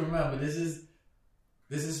have to remember, this is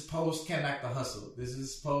post Ken Like the Hustle. This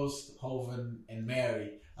is post Hoven and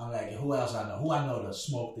Mary. I'm like, who else I know? Who I know to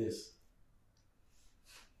smoke this?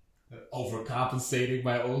 Overcompensating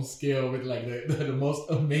my own skill with like the most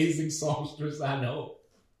amazing songstress I know.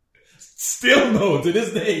 Still know to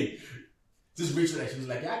this day. Just reached her. She was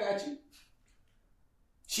like, yeah, I got you.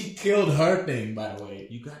 She killed her thing, by the way.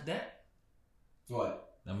 You got that? What?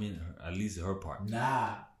 I mean, at least her part.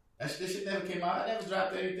 Nah. This shit never came out. I never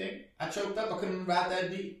dropped anything. I choked up. I couldn't rap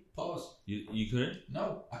that beat. Pause. You couldn't?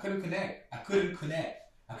 No. I couldn't connect.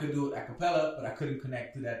 I could do it a cappella, but I couldn't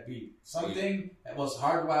connect to that beat. Something that was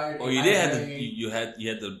hardwired. Oh, you did have you had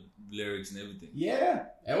the lyrics and everything. Yeah,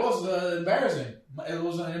 it was embarrassing. It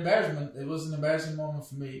was an embarrassment. It was an embarrassing moment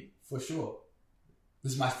for me, for sure.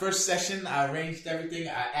 This is my first session. I arranged everything.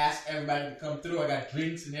 I asked everybody to come through. I got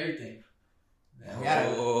drinks and everything. I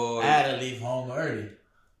had to leave home early.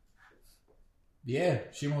 Yeah,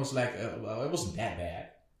 Shima was like, well, it wasn't that bad.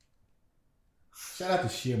 Shout out to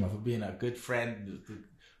Shima for being a good friend.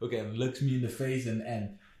 Okay, looks me in the face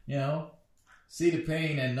and you know, see the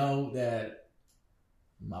pain and know that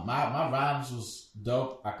my rhymes was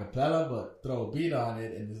dope a cappella, but throw a beat on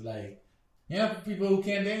it, and it's like, you know, people who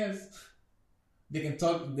can't dance, they can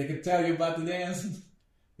talk, they can tell you about the dance,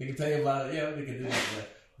 they can tell you about, you know, they can do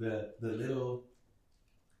the little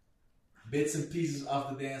bits and pieces of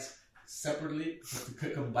the dance separately, but to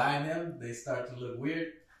combine them, they start to look weird.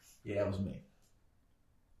 Yeah, that was me.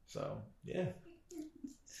 So yeah.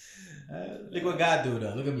 Look what God do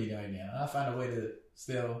though. Look at me right now. I find a way to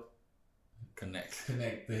still connect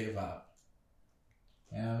the hip hop.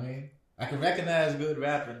 You know what I mean? I can recognize good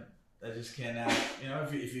rapping. I just cannot. You know,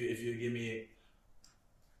 if you give me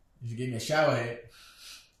a shower head,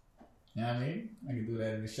 you know what I mean? I can do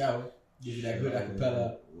that in the shower. Give you that good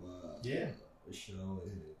acapella. Wow. Yeah. A shower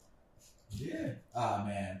head. Yeah. Oh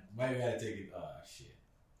man, why you gotta take it? Oh shit.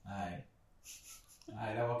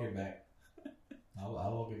 Alright, I'll walk it back. I'll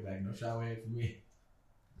walk it back. No shower head for me.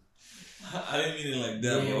 I didn't mean it like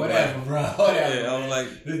that. Yeah, whatever, like, bro. Whatever. Yeah, I was like,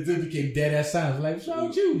 this dude became dead ass silent. I was like, what's wrong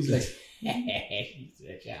with you? He's like, he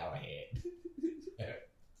said shower head.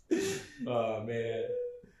 Oh man.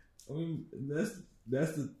 I mean,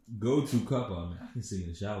 that's the go-to couple. I mean, I can sing in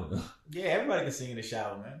the shower though. Yeah, everybody can sing in the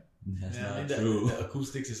shower, man. That's you know, not the, true. The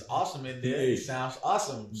acoustics is awesome in there. It sounds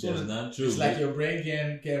awesome. That's not true. It's like your brain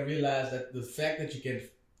can realize that the fact that you can,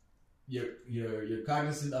 you're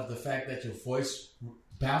cognizant of the fact that your voice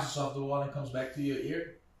bounces off the wall and comes back to your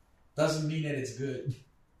ear, doesn't mean that it's good.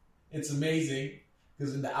 It's amazing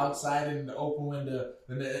because in the outside and in the open when the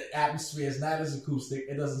atmosphere is not as acoustic,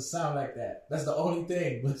 it doesn't sound like that. That's the only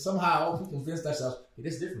thing. But somehow we convinced ourselves it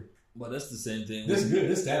is different. But that's the same thing. This is good.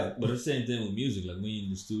 This talent. But it's the same thing with music. Like when you're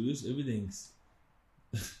in the studios, everything's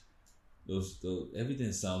those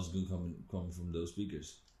everything sounds good coming from those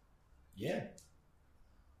speakers. Yeah.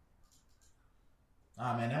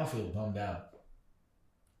 Ah man, now I feel bummed out.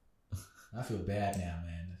 I feel bad now,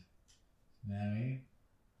 man. You know what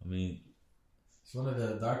I mean? It's one of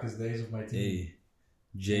the darkest days of my team. Hey,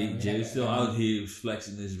 Jay's still out here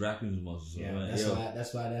flexing his rapping muscles. Yeah, man.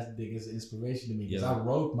 that's why that's the biggest inspiration to me. Because I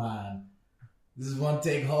wrote mine. This is one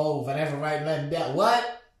take home. If I never write nothing down,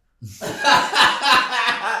 what?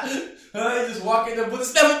 I just walk in there, but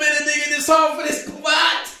there's never been a nigga in this song for this.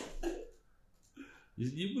 What?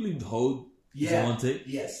 You believe the whole one take?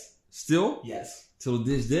 Yes. Still? Yes. Till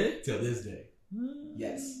this day? Till this day.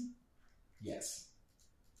 Yes. Yes.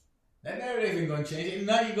 That narrative ain't gonna change it.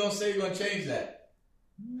 Now you're gonna say you're gonna change that.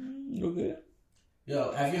 Okay.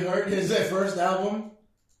 Yo, have you heard his first album?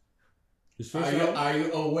 His first album? Are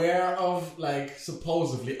you aware of, like,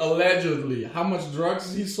 supposedly, allegedly, how much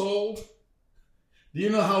drugs he sold? Do you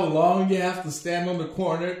know how long you have to stand on the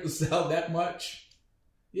corner to sell that much?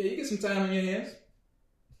 Yeah, you get some time on your hands.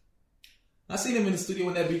 I seen him in the studio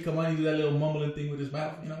when that beat come on, he do that little mumbling thing with his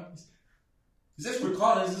mouth, you know. Is this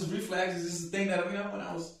recording? Is this reflex? Is this the thing that, you know, when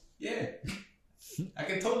I was, I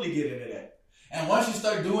can totally get into that. And once you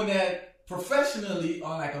start doing that professionally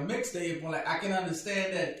on like a mixtape, like I can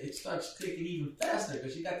understand that it starts clicking even faster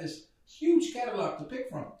because you got this huge catalog to pick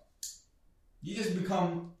from. You just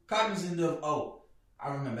become cognizant of, oh,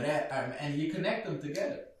 I remember that, and you connect them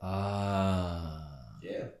together.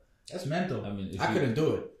 Yeah, that's mental. I mean, I couldn't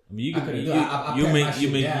do it. I mean,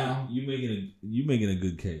 you making a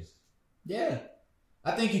good case. Yeah,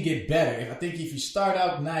 I think you get better. I think if you start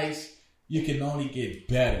out nice, you can only get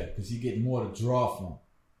better because you get more to draw from.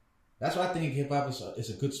 That's why I think hip hop is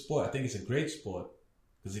a good sport. I think it's a great sport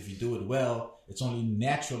because if you do it well, it's only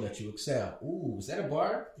natural that you excel. Ooh, is that a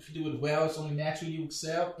bar? If you do it well, it's only natural you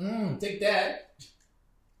excel. Take that.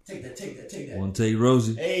 Take that. One take,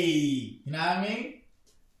 Rosie. Hey, you know what I mean?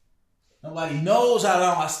 Nobody knows how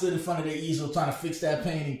long I stood in front of the easel trying to fix that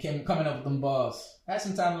pain and coming up with them bars. I had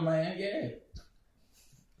some time in my hand, yeah.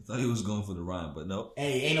 I thought he was going for the rhyme, but no.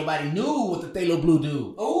 Hey, ain't nobody knew what the Thalo Blue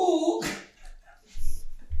do. Ooh.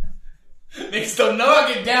 Niggas don't know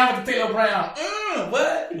I get down with the Thalo Brown.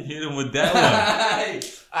 What? You hit him with that one.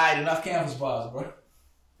 Alright, enough canvas bars, bro.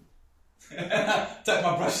 Tuck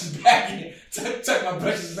my brushes back in. Tuck my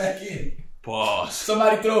brushes back in. Pause.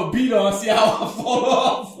 Somebody throw a beat on, see how I fall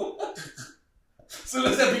off. So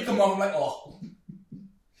let's that beat come off, I'm like, oh.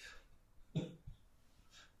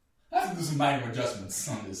 have to do some minor adjustments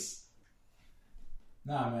on this.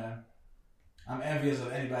 Nah, man. I'm envious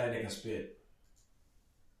of anybody that can spit.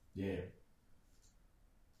 Yeah.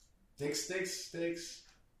 Takes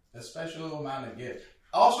a special amount of gift.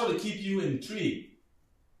 Also to keep you intrigued.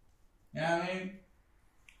 You know what I mean?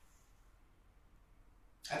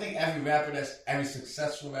 I think every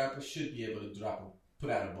successful rapper should be able to put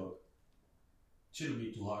out a book. Shouldn't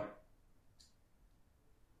be too hard.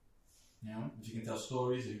 You know, if you can tell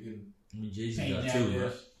stories, if you can. I mean, Jay-Z paint got two, right?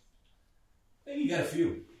 narratives. I think he got a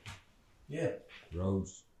few. Yeah.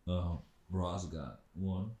 Ross got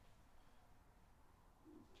one.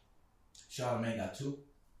 Charlamagne got two.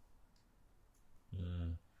 Yeah.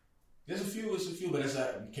 There's a few, but it's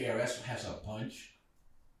like KRS has a punch.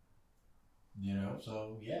 You know,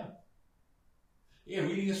 so yeah. Yeah,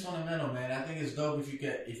 reading is fundamental, man. I think it's dope if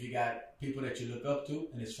you got people that you look up to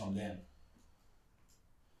and it's from them.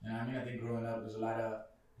 You know what I mean? I think growing up there's a lot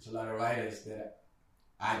of writers that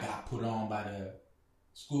I got put on by the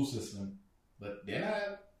school system, but they're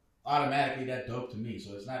not automatically that dope to me,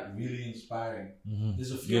 so it's not really inspiring. Mm-hmm.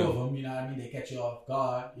 There's a few of them, you know what I mean? They catch you off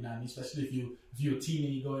guard, you know what I mean? Especially if you're a teen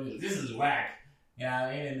and you go, this is whack, you know what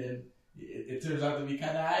I mean? And then it turns out to be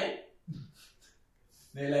kind of hype.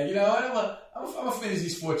 They're like, you know what? I'm gonna finish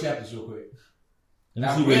these 4 chapters real quick. And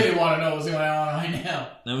I really want to know what's going on right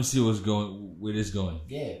now. Let me see where this going.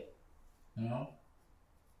 Yeah, you know.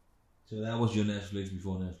 So that was your Netflix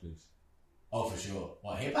before Netflix. Oh, for sure.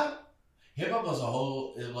 Well, hip hop. Hip hop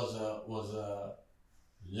was a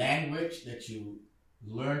language that you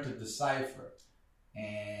learn to decipher,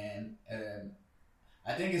 and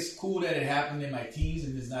I think it's cool that it happened in my teens,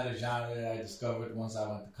 and it's not a genre that I discovered once I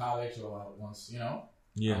went to college or once I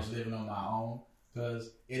was living on my own,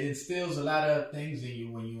 because it instills a lot of things in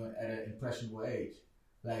you when you're at an impressionable age.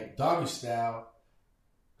 Like Doggy Style,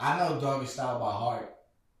 I know Doggy Style by heart.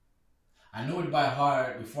 I knew it by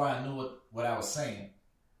heart before I knew what I was saying.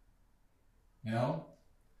 You know?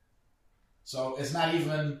 So it's not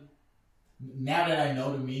even, now that I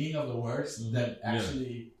know the meaning of the words that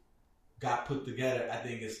actually got put together, I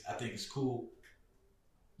think it's cool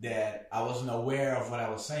that I wasn't aware of what I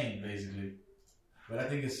was saying, basically. But I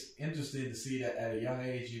think it's interesting to see that at a young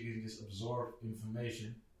age you can just absorb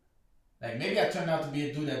information. Like maybe I turned out to be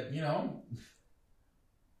a dude that,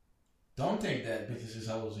 don't think that bitches is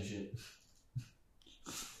hoes and shit.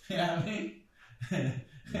 You know what I mean?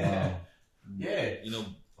 Wow. Yeah.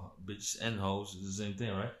 Bitches and hoes is the same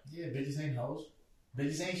thing, right? Yeah, bitches ain't hoes.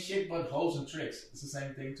 Bitches ain't shit but hoes and tricks. It's the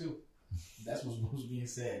same thing too. That's what's being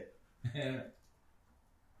said.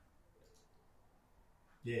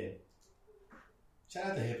 Yeah. Shout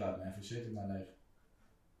out to hip hop, man, for shaping my life.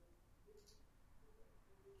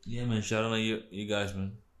 Yeah, man. Shout out to you guys,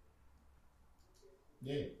 man.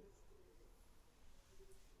 Yeah.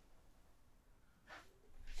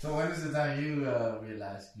 So when is the time you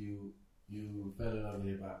realized you fell in love with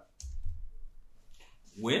hip hop?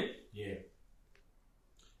 When? Yeah.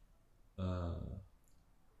 The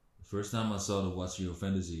first time I saw the What's Your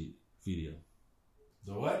Fantasy video.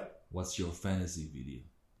 The what? What's Your Fantasy video.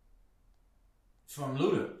 From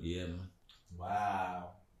Luda? Yeah, man.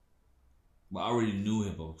 Wow. But I already knew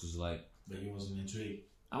hip hop, because But you wasn't intrigued.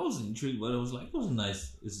 I was intrigued, but it was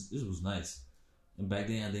nice. It was nice. And back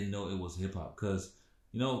then I didn't know it was hip hop, because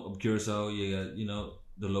up Curacao, you got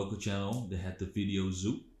the local channel. They had the Video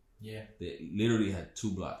Zoo. Yeah. They literally had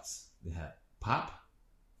 2 blocks. They had pop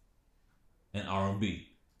and R&B.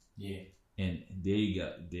 Yeah. And there you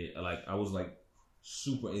got I was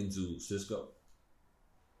super into Cisco.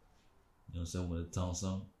 You know what I'm saying, with the tone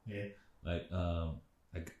song. Yeah.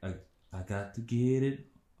 I got to get it. It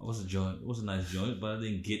was a joint. It was a nice joint, but I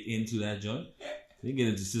didn't get into that joint. I didn't get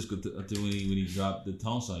into Cisco until when he dropped the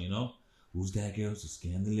tone song. Who's that girl? So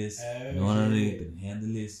scandalous. No one can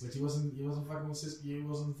handle this. But you wasn't fucking with Cisco. You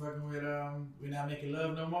wasn't fucking with We're Not Making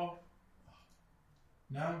Love no more.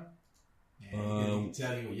 No. Man, you can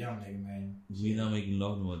tell you a young nigga, man. We Not Making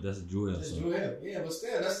Love no more. That's a Drew Hill song. Drew Hill. Yeah, but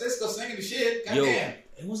still, that's Cisco singing the shit. Yo, goddamn.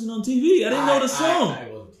 it wasn't on TV. I didn't know the song.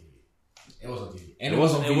 It was on TV. And it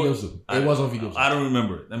was on Video Zoo. It was on Video Zoo. I don't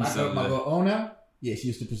remember it. My girl Ona, yeah, she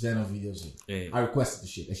used to present on Video Zoo. Hey. I requested the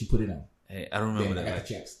shit and she put it on. Hey, I don't remember I that. got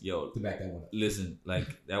the checks Yo, to back that one up. Listen,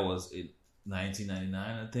 that was in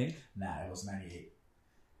 1999, I think. Nah, it was 98.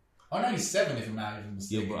 Or 97 if I'm not even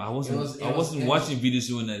mistaken. Yeah, bro, I wasn't watching Video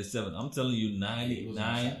Zoo in 97. I'm telling you, 99. It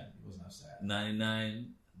wasn't outside.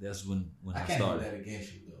 99. That's when I I can't started. do that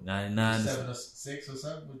against you though. 99. 7 or 6 or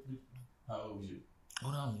something. How old was you?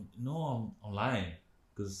 Oh no, I'm lying.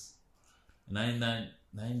 Because 99,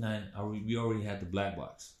 we already had the black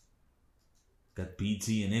box. Got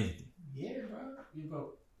BT and everything. Yeah,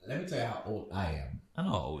 bro. Let me tell you how old I am. I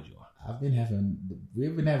know how old you are.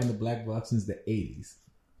 We've been having the black box since the 80s.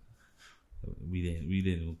 We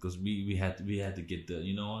didn't, because we had to get the,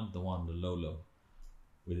 you know, the Lolo,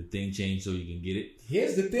 where the thing changed so you can get it.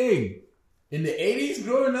 Here's the thing: in the 80s,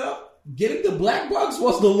 growing up, getting the black box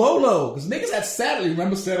was the Lolo, because niggas had satellite.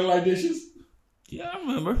 Remember satellite dishes? Yeah, I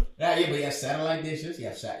remember. Yeah, but you have satellite dishes. You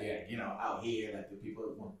have you know, out here, like the people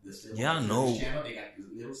want this. Yeah, I know. Channel, they got this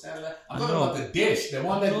little satellite. I'm talking about the dish, the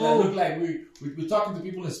one that looked like we're talking to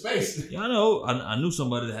people in space. Yeah, I know. I knew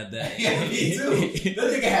somebody that had that. Yeah, me too.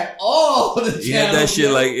 That nigga had all the channels. He had that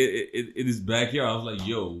shit like in his backyard. I was like,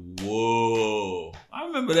 yo, whoa. I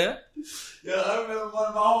remember that. Yeah, I remember one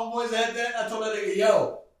of my homeboys had that. I told that nigga,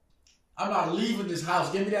 yo, I'm not leaving this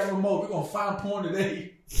house. Give me that remote. We're gonna find porn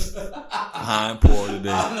today. I'm poor today.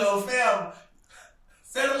 I know, fam.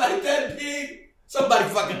 Said it like that big. Somebody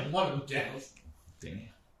fucking one of them channels. Damn.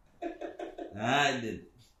 I did.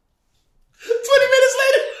 20 minutes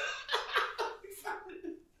later.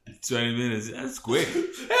 20 minutes. That's quick. Hell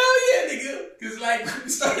yeah, nigga. Because, like, we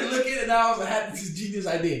started looking and I had this genius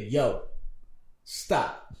idea. Yo,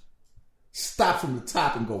 stop. Stop from the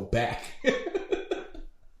top and go back.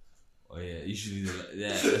 Oh yeah,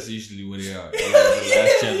 that's usually when they are. The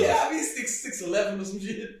last channels. Yeah, I mean 6'11" or some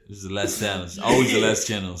shit. This is the last channels. Always the last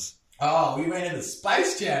channels. Oh, we ran in the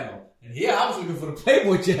Spice channel. And here I was looking for the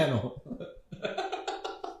Playboy channel.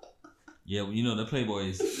 Yeah, well, you know the Playboy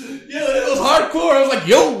is. Yeah, it was hardcore. I was like,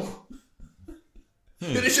 yo.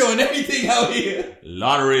 They're showing everything out here.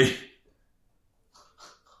 Lottery.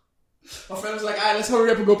 My friend was like, all right, let's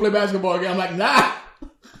hurry up and go play basketball again. I'm like, nah.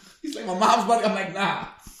 He's like, my mom's buddy. I'm like, nah.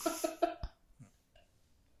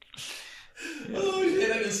 Oh shit!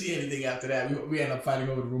 I didn't see anything after that. We ended up fighting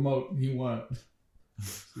over the remote. He won.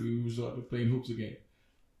 So we resorted to playing hoops again.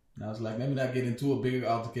 And I was like, let me not get into a bigger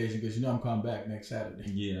altercation because you know I'm coming back next Saturday.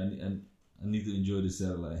 Yeah, I need to enjoy this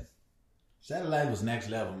satellite. Satellite was next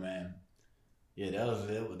level, man. Yeah,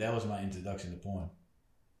 that was my introduction to porn.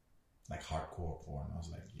 Like hardcore porn. I was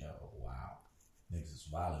like, yo, wow, niggas is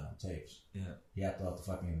violent on tapes. Yeah. He had the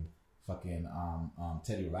fucking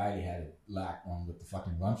Teddy Riley had it locked on with the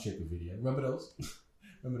fucking Rum Shaker video. Remember those?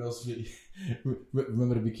 Remember those videos?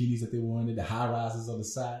 Remember the bikinis that they wore in the high rises on the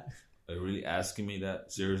side? Are you really asking me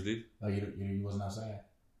that? Seriously? Oh, you wasn't outside?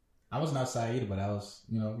 I wasn't outside either, but I was,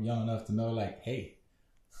 young enough to know, like, hey,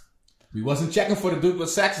 we wasn't checking for the dude with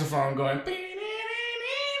saxophone going.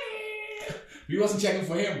 We wasn't checking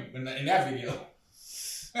for him in that video.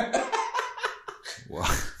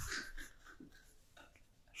 Wow.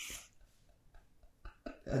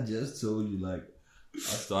 I just told you, like, I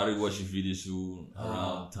started watching videos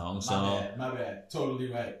around Tong Song. My bad. Totally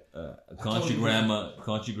right. Country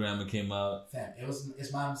Grammar came out. Fam,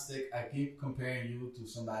 it's my mistake. I keep comparing you to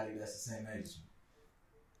somebody that's the same age as me.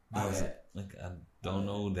 My bad. Like, I don't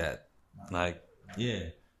know that. Like, yeah.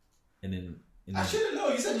 And then... I should have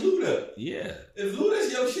known. You said Luda. Yeah. If Luda's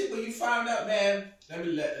your shit, when you found out, man,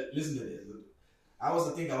 listen to this. I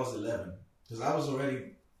think I was 11. Because I was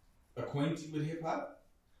already acquainted with hip-hop.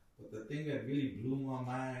 But the thing that really blew my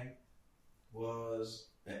mind was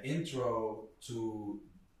an intro to...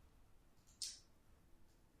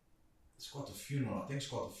 It's called The Funeral. I think it's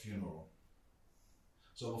called The Funeral.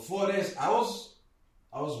 So before this, I was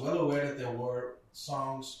well aware that there were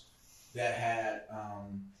songs that had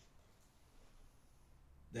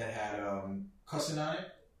cussing on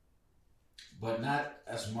it, but not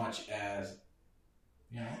as much as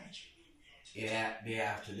it had day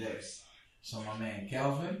after day. So my man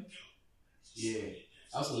Kelvin, yeah,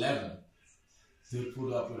 I was 11. Dude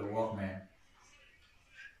pulled up with a Walkman.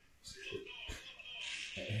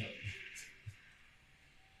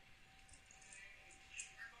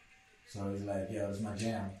 So he's like, yo, this is my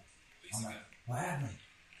jam. I'm like, what happened?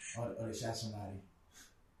 Oh, they shot somebody.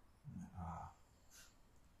 I'm like, ah.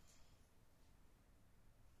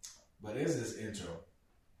 But there's this intro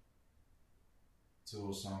to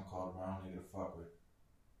a song called Brown Nigga to Fuck With.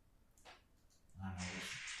 I don't know.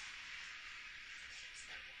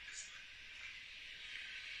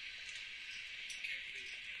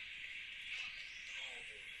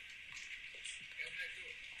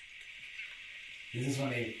 This is when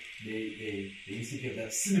they used to give that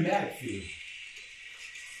cinematic feel.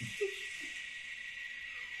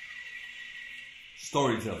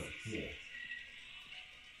 Storytelling. Yeah.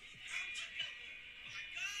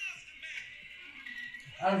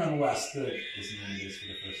 I remember where I stood listening to this for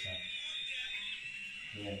the first time.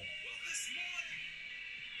 Yeah.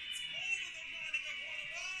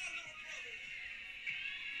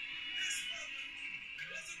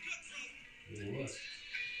 It was.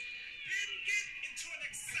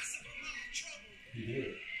 He did.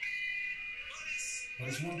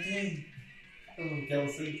 There's one thing. I don't know if Kevin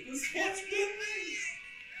sings. This one thing.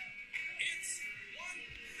 It's one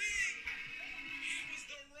thing. He was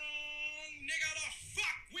the wrong nigga to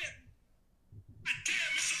fuck with.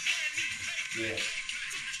 Damn, it's a brand new pay. Yeah.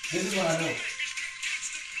 This is what I know.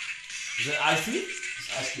 Is that Ice-T?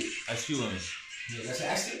 It's Ice Cube. Ice Cube, I mean. Yeah, that's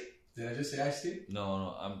Ice T. Did I just say Ice T? No,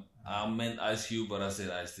 I meant Ice Cube, but I said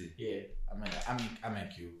Ice-T. Yeah, I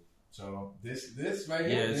meant Cube. So this right here,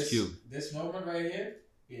 Yeah, it's Cube. This moment right here,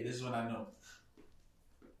 yeah, this is what I know.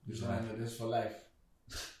 This is what I know. This is for life.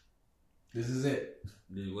 This is it.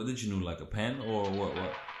 What did you know, like a pen or what?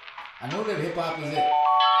 I know that hip hop is it. That's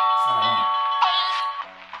what I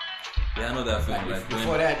Yeah, I know that know. feeling. Like, Like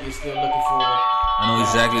before when, that, you're still looking for. I know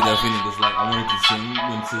exactly that feeling. Cause like I wanted to sing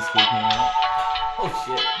when Cisco came out. Oh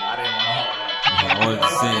shit! No, I didn't want to hold that. I wanted to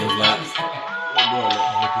sing. It was like, oh bro,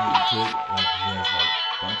 like looking at the kid, like he has like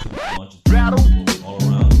bunch of all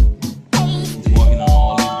around. He's walking on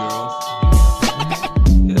all these girls.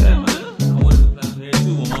 Yeah, man. I wanted to play him here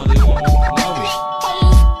too. My mom didn't want to allow me.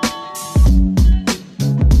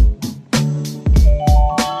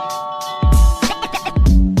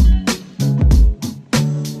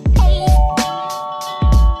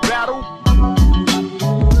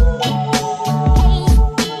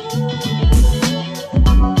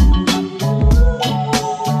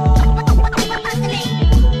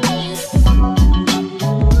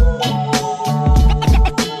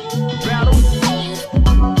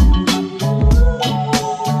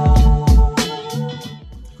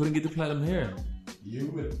 Couldn't get the platinum hair. You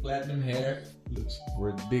with platinum hair looks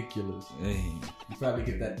ridiculous. Hey. You probably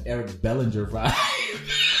get that Eric Bellinger vibe.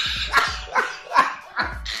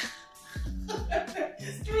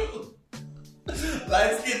 It's true.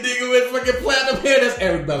 Light skinned nigga with fucking platinum hair. That's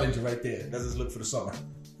Eric Bellinger right there. That's his look for the summer.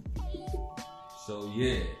 So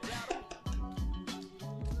yeah.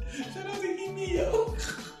 Shout out to Himi, yo.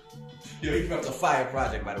 Yo, he dropped a fire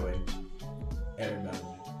project, by the way. Eric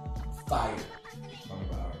Bellinger. Fire. Talking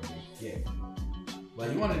about R&B. Yeah. But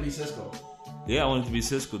you wanted to be Cisco. Yeah, I wanted to be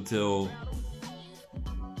Cisco till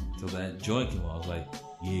that joint came out. I was like,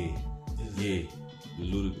 yeah, the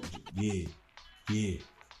Ludacris, yeah.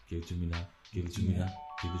 Give it to me now, give it to me now,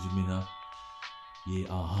 give it to me now. Yeah,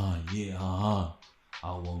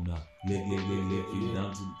 I wanna lick you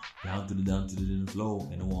down to the floor,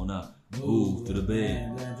 and I wanna move to the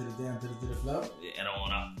bed. Down to the floor. Yeah, and I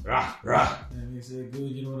wanna rah. And he said,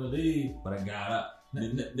 good, you don't wanna leave. But I got up.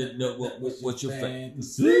 What's your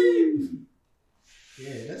fantasy?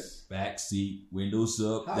 Yeah, that's. Backseat, windows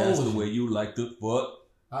up. How That's old the was way you like to fuck.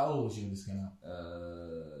 How old was you when this came out?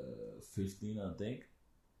 15, I think.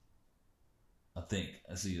 I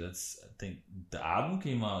think the album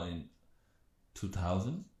came out in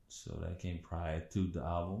 2000, so that came prior to the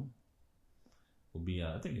album. Will be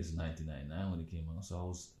I think it's 1999 when it came out. So I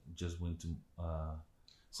was just went to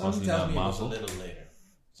Something tells me it was a Mazel. little later.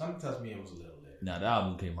 Something tells me it was a little later. Now the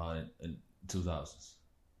album came out in 2000s.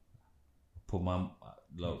 Put my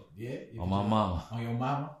look on my mama. On your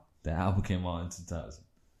mama. The album came out in 2000.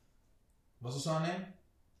 What's the song name?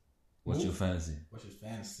 What's your fantasy? What's your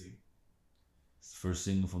fantasy? It's the first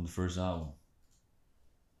single from the first album.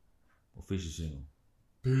 Official single.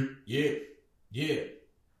 Yeah.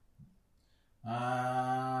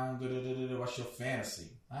 What's your fantasy?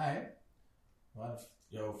 Alright. What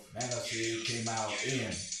your fantasy came out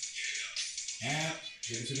in? And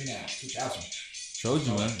give it to me now. 2000. Told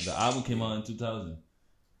you, man. The album came out in 2000.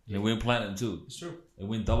 And it went platinum too. It's true. It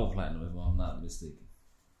went double platinum, if I'm not mistaken.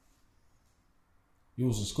 You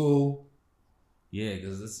was in school. Yeah,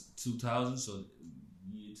 because it's 2000, so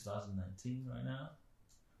year 2019 right now.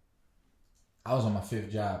 I was on my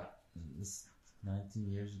 5th job. It's 19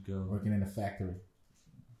 years ago. Working in a factory.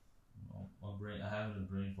 My brain, I have a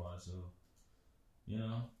brain fart, so you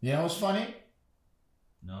know. You know what's funny?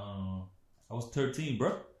 No, I was 13,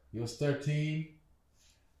 bro. You was 13.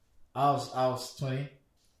 I was 20,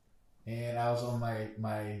 and I was on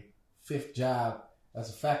my 5th job as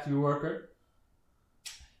a factory worker.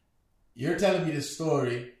 You're telling me this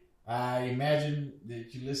story. I imagine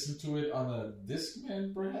that you listened to it on a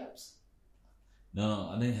Discman, perhaps. No,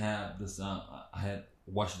 I didn't have the sound. I had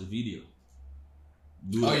watched the video.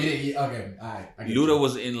 Luda. Oh yeah, okay, all right. Luda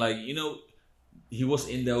was in he was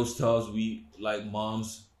in those tubs we like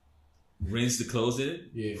moms rinse the clothes in it.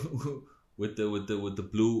 Yeah. with the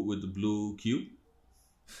blue cube,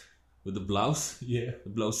 with the blouse. Yeah. The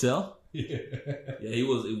blouse cell. Yeah. Yeah, he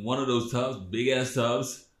was in one of those tubs, big ass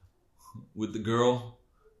tubs, with the girl.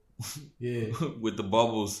 Yeah. With the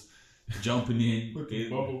bubbles jumping in. With the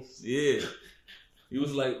bubbles. Yeah. He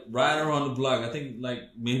was like riding around the block. I think like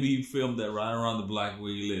maybe he filmed that riding around the block where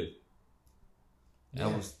he lived. And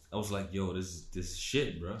I was like, yo, this is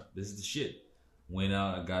shit, bro. This is the shit. Went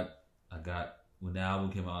out, I got when the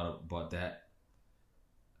album came out, I bought that.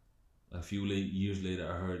 A few years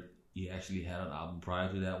later, I heard he actually had an album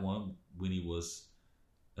prior to that one when he was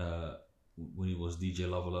DJ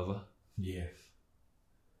Lover. Yeah.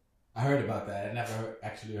 I heard about that. I never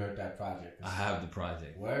actually heard that project. I have the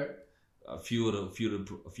project. Where? A few of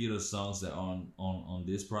the songs that are on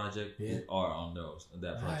this project are on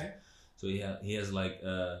that project. Right. So he has like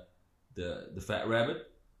the Fat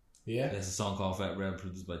Rabbit. Yeah. There's a song called Fat Rabbit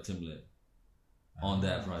produced by Timbaland on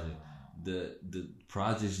that project. The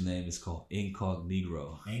project's name is called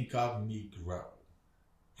Incognito. Incognito.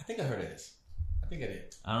 I think I heard of this. I think I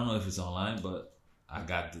did. I don't know if it's online, but I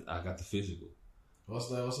got the physical. What's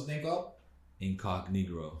the thing called?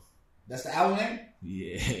 Incognito. That's the album name?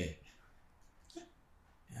 Yeah.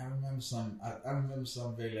 I remember some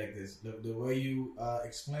very like this. The way you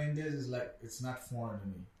explain this is like it's not foreign to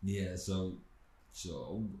me. Yeah. So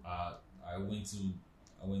I went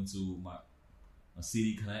to my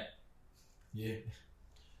CD Connect. Yeah.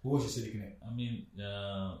 Who was your City Connect? I mean,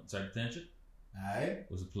 Psych Attention. Alright. It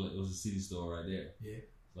was a CD store right there. Yeah.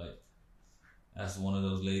 Like, that's one of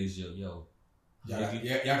those ladies. Yo, y'all got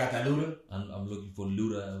that Luda? I'm looking for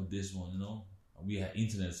Luda of this one. You know, we had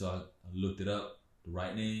internet, so I looked it up, the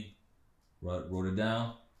right name, wrote it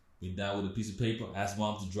down. Went down with a piece of paper. Asked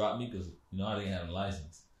mom to drop me because I didn't have a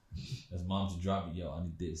license. Asked mom to drop me. Yo, I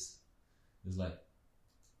need this. It was like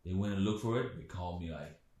they went and looked for it. They called me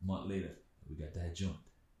like a month later. We got that joint.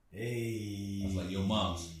 Hey. I was like, yo,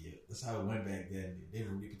 moms. That's how it went back then. They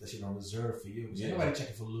would put that shit on reserve for you. Ain't nobody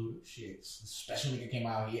checking for Luda. Shit. Especially when it came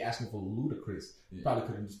out, he asking for Ludacris. Yeah. Probably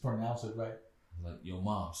couldn't just pronounce it right. Like, yo,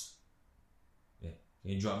 moms. Yeah.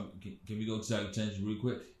 Can you drop me? Can we go to Psych Attention real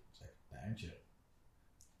quick? Psych.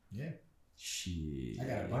 Yeah. Shit. I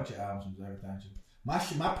got a bunch of albums from Psych Attention.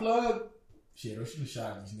 My plug. Shit, I shouldn't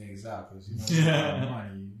shout these niggas out because you know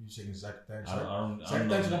money. You shaking Psych Attention. Psych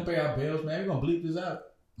Attention don't pay our bills, man. We're gonna bleep this out.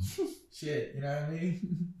 Shit, you know what I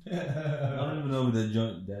mean? I don't even know if that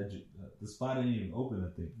joint, the spot ain't even open, I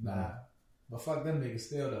think. Nah. But fuck them niggas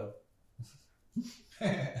still though.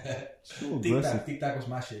 TikTok was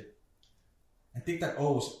my shit. And TikTok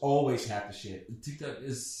always had the shit. TikTok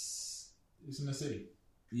is... It's in the city.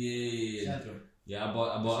 Yeah. Central. Yeah, I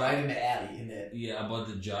bought it's right in the alley. Yeah, I bought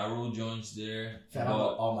the gyro joints there. I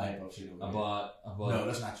bought all my hip hop shit over I bought. No,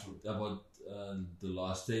 that's not true. I bought the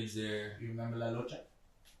Lost Tapes there. You remember La Locha?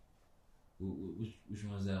 Which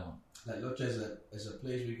one is that one? La Locha is a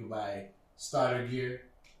place where you can buy starter gear,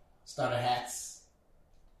 starter hats,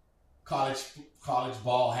 college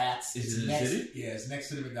ball hats. Is it in the city? Yeah, it's next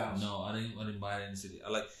to the McDonald's. No, I didn't buy it in the city. I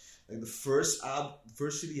like the first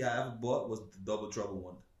CD I ever bought was the Double Trouble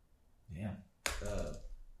one. Damn. The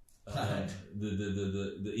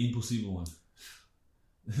Impossible one.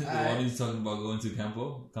 The one he's talking about going to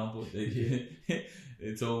Campo.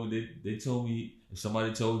 They told me if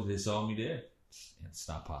somebody told me they saw me there, it's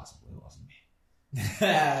not possible. It wasn't me.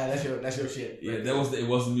 that's your shit. Yeah, it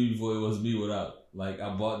wasn't me before. It was me without. Like I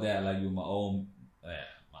bought that like with my own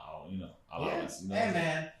allowance. Yeah. Hey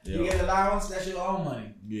man, you get allowance. That's your own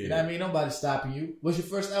money. Yeah. You know what I mean? Nobody's stopping you. What's your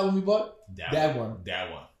first album you bought? That one.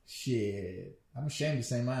 That one. Shit, I'm ashamed to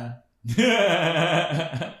say mine.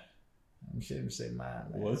 I'm ashamed to say mine,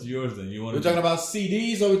 man. What's yours then? We're talking about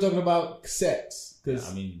CDs or we're talking about cassettes? Because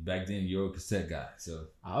I mean, back then you're a cassette guy, so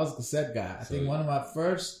I was a cassette guy. I think one of my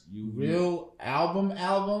first real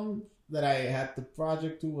album that I had the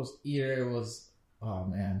project to was oh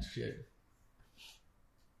man, shit.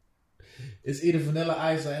 It's either Vanilla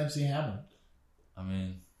Ice or MC Hammer. I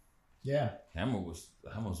mean, yeah, Hammer was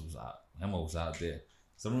out. Hammer was out there.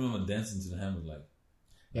 So I remember dancing to the Hammer like.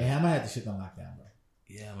 Yeah, Hammer had the shit on lockdown, bro.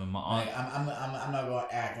 Yeah, I mean, my aunt. Like, I'm not gonna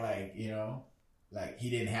act like like he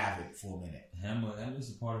didn't have it for a minute. Hammer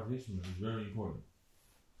is a part of history. It's very important.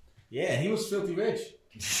 Yeah, he was filthy rich.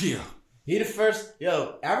 Yeah. He the first.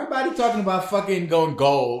 Yo, everybody talking about fucking going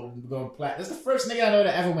gold, going platinum. That's the first nigga I know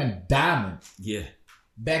that ever went diamond. Yeah.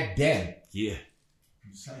 Back then. Yeah.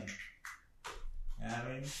 I'm saying. You know what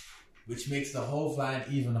I mean? Which makes the whole find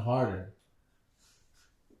even harder.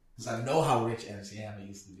 Because I know how rich MC Hammer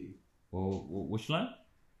used to be. Well, which line?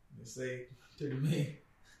 Let's say 30 million.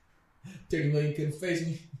 30 million couldn't face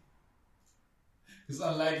me. Because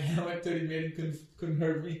unlike Hammer, 30 million couldn't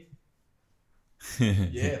hurt me.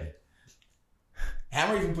 Yeah.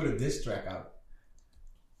 Hammer even put a diss track out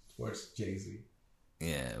towards Jay-Z.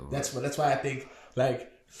 Yeah. Well. That's why I think,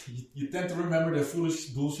 like, you tend to remember the foolish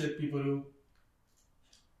bullshit people do.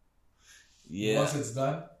 Yeah. Once it's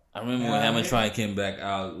done. I remember when Hammer Try came back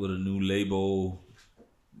out with a new label,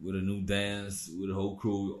 with a new dance with the whole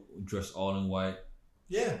crew dressed all in white.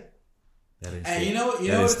 Yeah. That ain't And stick. you know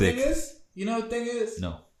what the thing is? You know what the thing is?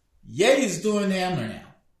 No. Ye is doing the Hammer now.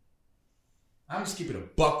 I'm just keeping a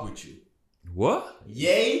buck with you. What?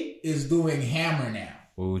 Ye is doing Hammer now.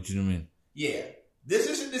 What you mean? Yeah.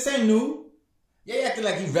 This ain't new. Ye acting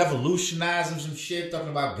like he revolutionizing some shit, talking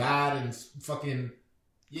about God and fucking...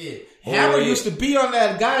 Yeah. Hammer used to be on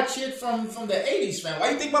that God shit from the 80s, fam.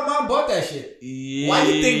 Why you think my mom bought that shit? Yeah. Why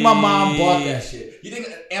you think my mom bought that shit? You think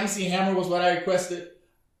MC Hammer was what I requested?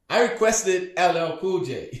 I requested LL Cool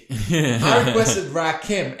J. I requested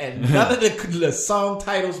Rakim, and none of the song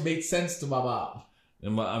titles made sense to my mom.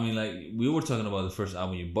 I mean, like, we were talking about the first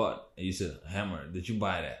album you bought, and you said, Hammer, did you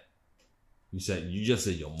buy that? You just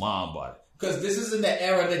said your mom bought it. Because this is in the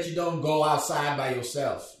era that you don't go outside by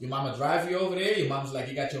yourself. Your mama drive you over there. Your mom's like,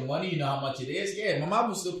 you got your money. You know how much it is. Yeah, my mom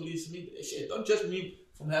was still policing me. Shit, don't judge me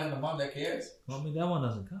from having a mom that cares. Well, I mean, that one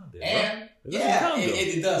doesn't count there, And bro.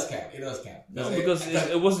 It does count. It does count. No, because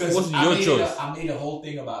it wasn't your choice. I made a whole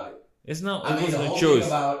thing about it. It's not. I It made a wasn't a whole choice. thing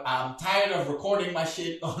about I'm tired of recording my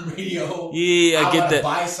shit on radio. Yeah, I get wanna that.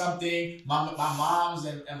 Buy something. My moms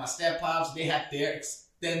and my steppops, they have their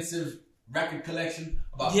extensive record collection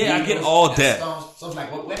about Yeah, I Beatles get all and that. Stones. So it's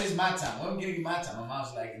like, when is my time? When I'm getting my time? My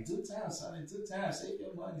mom's like, in due time, son. In due time, save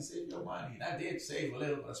your money. And I did save a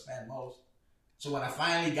little, but I spent most. So when I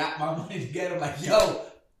finally got my money together, I'm like, yo,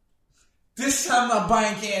 this time I'm not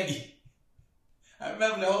buying candy. I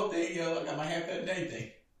remember the whole thing, yo. I got my haircut and everything.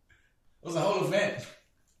 It was a whole event.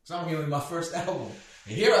 So I'm giving my first album.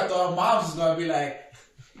 And here I thought Mom's was going to be like,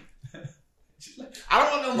 she's like, I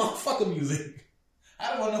don't want no motherfucking music.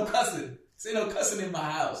 I don't want no cussing. Say no cussing in my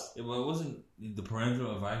house. Yeah, but it wasn't the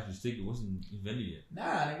parental advice you stick. It wasn't invented yet. Nah,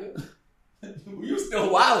 nigga. You still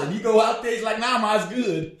wildin'. You go out there, it's like, nah, mine's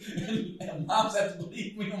good. And moms have to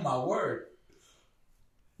believe me on my word.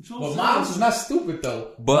 But moms is not stupid,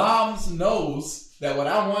 though. But moms knows that what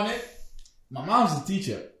I wanted, my mom's a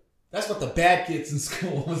teacher. That's what the bad kids in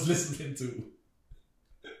school was listening to.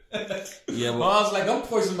 Yeah, but Mom's like, I'm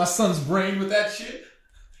poisoning my son's brain with that shit.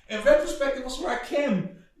 In retrospect, it was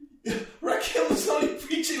Rakim. Rakim was only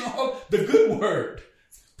preaching on the good word.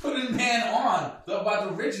 Putting man on about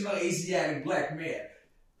the original Asiatic black man.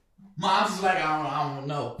 Mom's is like, I don't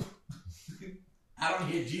know. I don't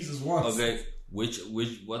hear Jesus once. okay, what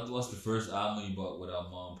was the first album you bought without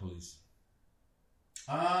Mom Police?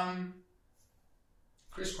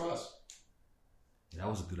 Crisscross. That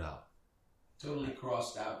was a good album. Totally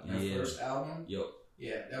crossed out. Your first album. Yo,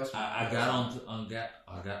 Yeah, that was. I got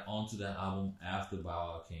onto that album after Bow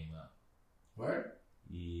Wow came out. Word?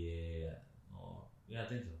 Yeah. Oh, yeah, I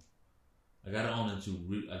think so. I got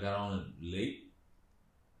on it late.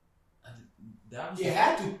 That was You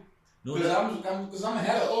had to. no, Because I'm a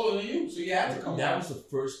hell older than you, so you had to come that on. was the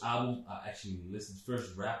first album I actually listened.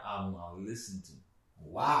 First rap album I listened to.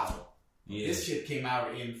 Wow. Yeah. This shit came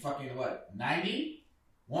out in fucking what? 90?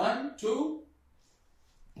 1, 2?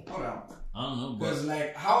 Hold on. I don't know, Because but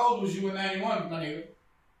like, how old was you in 91, my nigga?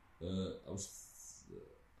 I was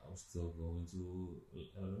still going to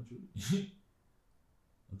elementary.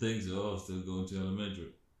 I think so. I was still going to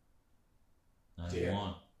elementary.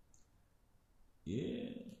 91. Yeah.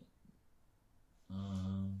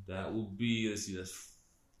 That would be, let's see, that's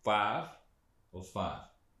 5. I was 5.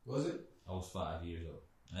 Was it? I was 5 years old.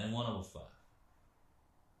 91, I was 5.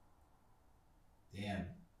 Damn.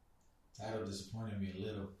 Title disappointed me a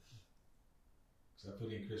little. Because I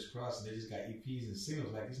put in Crisscross and they just got EPs and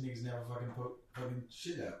singles. Like, these niggas never fucking put fucking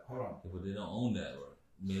shit out. Hold on. Yeah, but they don't own that, right?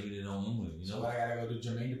 Maybe they don't own it, you know? So I gotta go to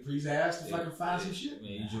Jermaine Dupri's ass to fucking find some shit?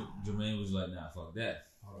 Man, Jermaine was like, nah, fuck that.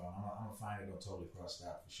 Hold on. I'm gonna find it on Totally Crossed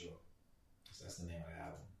Out for sure. Because that's the name of the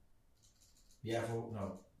album. Yeah,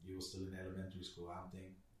 no. You were still in elementary school. I don't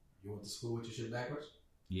think. You went to school with your shit backwards?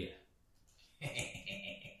 Yeah.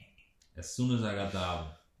 As soon as I got the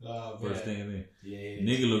album, first thing in there,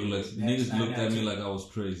 niggas looked at me like I was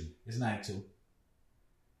crazy. It's 92.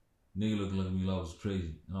 Nigga looked at me like I was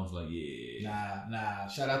crazy, and I was like, yeah. Nah.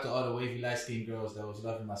 Shout out to all the wavy light skinned girls that was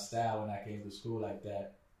loving my style when I came to school like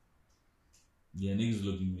that. Yeah, niggas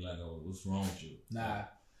looked at me like, oh, what's wrong with you? Nah.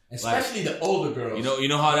 Especially the older girls. You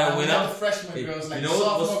know how that went out? The freshman girls, like you know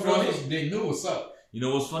what's sophomore funny? girls, they knew what's up. You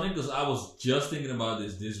know what's funny? Because I was just thinking about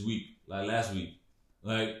this week, like last week,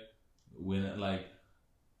 like when like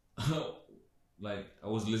like I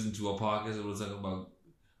was listening to a podcast that was talking about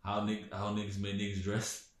how niggas made niggas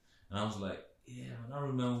dress, and I was like, yeah, man, I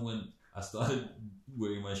remember when I started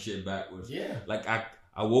wearing my shit backwards. Yeah, like I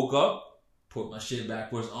woke up, put my shit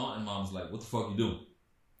backwards on, and mom was like, "What the fuck you doing?"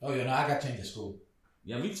 Oh, I got changed at school.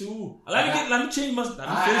 Yeah, me too. Let me change my story.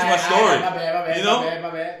 My bad. You know? My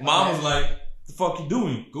bad. Mom was like, "The fuck you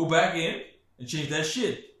doing? Go back in and change that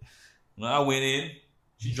shit." When I went in,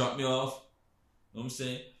 she dropped me off. You know what I'm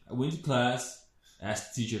saying? I went to class,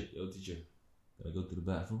 asked the teacher, "Yo, teacher, gotta go to the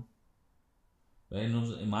bathroom?" Right?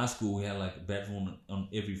 In my school, we had like a bathroom on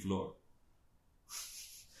every floor.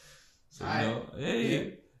 So, you know,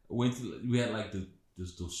 we had like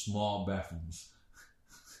those small bathrooms.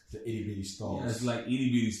 The itty bitty stalls. Yeah, it's like itty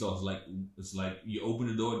bitty stalls. It's like you open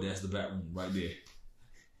the door, that's the bathroom right there.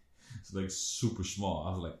 It's like super small. I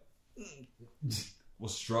was like,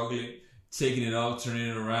 was struggling, taking it off, turning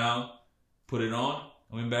it around, put it on.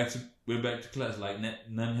 I went back to class like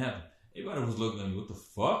nothing happened. Everybody was looking at me. What the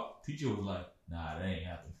fuck? Teacher was like, "Nah, that ain't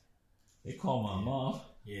happened." They called my mom.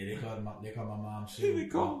 Yeah, they called my mom too. They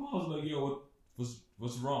called my mom. I was like, "Yo,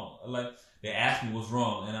 what's wrong?" Like they asked me what's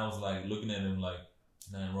wrong, and I was like looking at them like,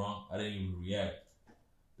 "Nothing wrong." I didn't even react.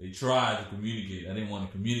 They tried to communicate. I didn't want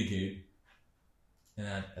to communicate, and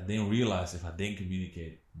I didn't realize if I didn't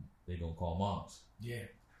communicate, they gonna call moms. Yeah.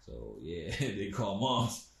 So yeah, they called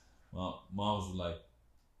moms. Moms was like,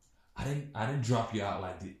 I didn't drop you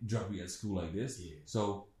out drop you at school like this. Yeah.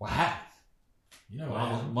 So what happened? You know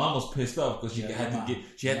what? Mom was pissed off because she had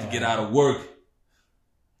to get out of work.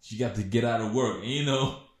 She got to get out of work, and you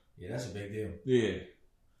know. Yeah, that's a big deal. Yeah.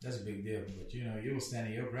 That's a big deal. But you know, you was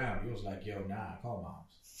standing your ground. You was like, "Yo, nah, call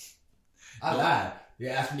moms." I lied. They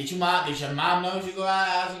asked me, "Did your mom know you go out?"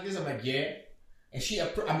 I was like, "This." I'm like, "Yeah," and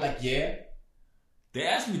I'm like, "Yeah." They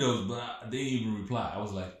asked me those, but I didn't even reply. I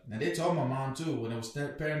was like... Now, they told my mom, too. When it was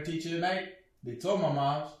parent-teacher night, they told my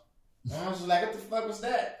moms. My mom was like, "What the fuck was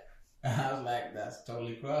that?" And I was like, "That's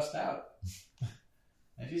totally crossed out."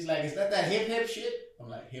 And she's like, "Is that hip shit?" I'm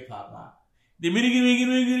like, "Hip-hop, mom." The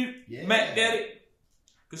wiggity, Yeah. Mac Daddy.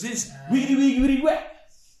 Because it's wiggity, whack.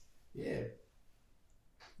 Yeah.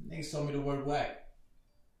 Niggas told me the word whack.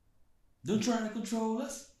 Don't try to control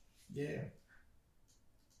us. Yeah.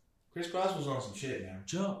 Chris Cross was on some shit, man.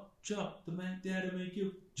 Jump, the Mac Daddy make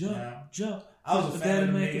you. Jump. I was a fan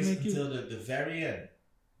of them niggas until the very end.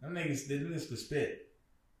 Them niggas could spit.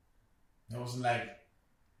 It wasn't like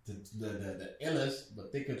the illest,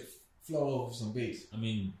 but they could flow over some beats. I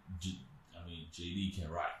mean, JD can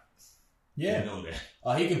write. Yeah. You know that.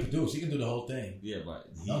 Oh, he can produce. He can do the whole thing. Yeah,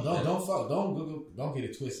 but don't get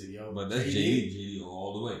it twisted, yo. But that's JD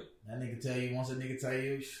all the way. That nigga tell you, once a nigga tell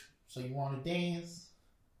you, "So you want to dance?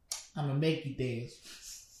 I'm gonna make you dance."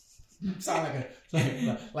 Sound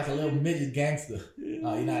like a little midget gangster.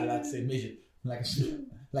 Oh, you're not allowed to say midget.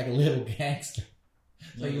 Like a little gangster.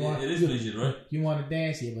 So it is midget, right? You want to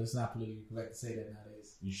dance? Yeah, but it's not politically correct to say that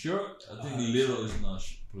nowadays. You sure? I think little is not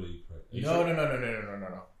politically correct.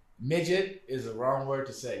 No. Midget is the wrong word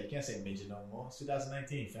to say. You can't say midget no more. It's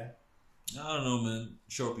 2019, fam. I don't know, man.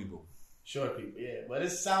 Short people. Short people, yeah. But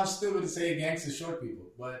it sounds stupid to say gangster short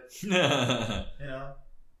people. But, you know,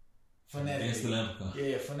 phonetically. Gangster leprechaun.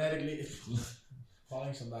 Yeah, phonetically.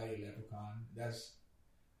 Calling somebody a leprechaun, that's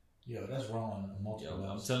wrong on multiple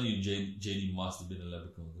levels. I'm telling you, JD must have been a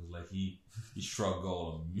leprechaun because like he struck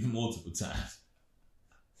gold on me multiple times.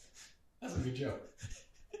 That's a good joke.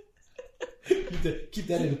 Keep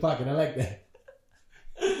that in the pocket. I like that.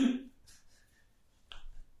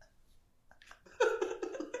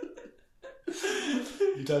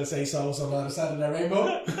 You trying to say he saw what's on the other side of that rainbow?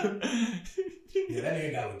 Yeah, that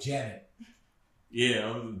nigga got with Janet. Yeah,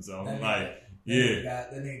 I'm like,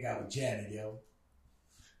 that nigga got with Janet, yo.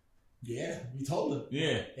 Yeah, we told him.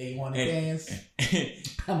 Yeah. Hey, you want to dance?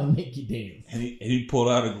 I'm gonna make you dance. And he pulled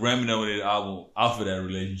out a Grammy-nominated album out for that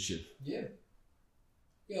relationship. Yeah.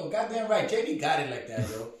 Yo, goddamn right. JD got it like that,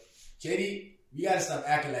 bro. JD, you gotta stop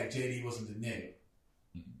acting like JD wasn't the nigga.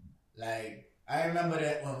 Like, I remember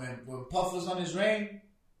that when Puff was on his reign,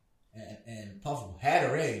 and Puff had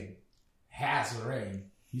a reign, has a reign.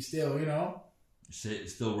 He still, you know.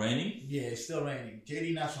 It's still raining? Yeah, it's still raining.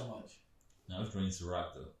 JD, not so much. No, it's raining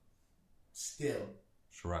Ciroc, though. Still.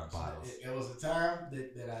 Ciroc bottles. It was a time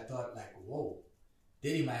that I thought, like, whoa,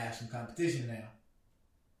 Diddy might have some competition now.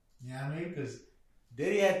 You know what I mean? Because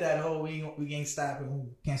Diddy had that whole we ain't stopping,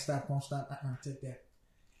 who can't stop, won't stop. Take that.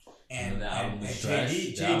 And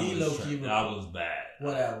JD low key. The album's bad.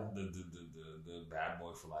 Whatever. The Bad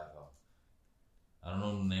Boy for Life album. I don't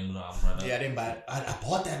know the name of the album right now. Yeah, I didn't buy it. I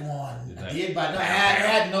bought that one. I did buy it. No, I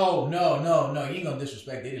had no. You ain't gonna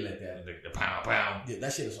disrespect Diddy like that. The pow pow. Yeah,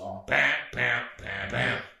 that shit is on. Bam bam bam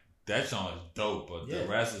bam. That song is dope, but the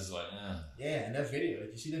rest is like, Yeah, and that video.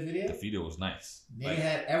 Did you see that video? The video was nice. They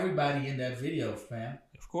had everybody in that video, fam.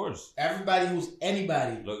 Of course. Everybody who's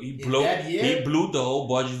anybody. Look, he blew the whole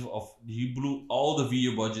budget of. He blew all the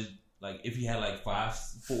video budget like if he had like four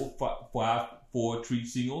treat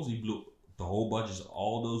singles, he blew the whole budget of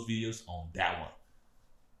all those videos on that one.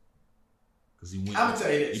 Because he went, I'm gonna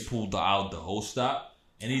tell you this. He pulled out the whole stop,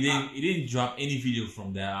 and he didn't drop any video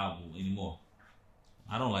from that album anymore.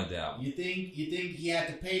 I don't like that album. You think he had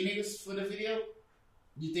to pay niggas for the video?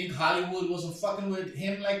 You think Hollywood wasn't fucking with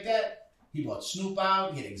him like that? He brought Snoop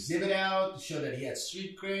out, he had Exhibit out to show that he had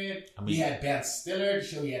street cred. He had Ben Stiller to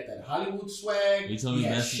show he had that Hollywood swag. He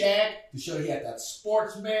had Shaq to show he had that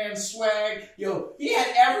sportsman swag. Yo, he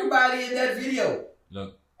had everybody in that video.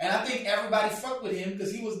 Look, and I think everybody fucked with him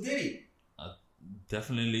because he was Diddy.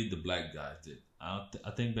 Definitely the black guys did. I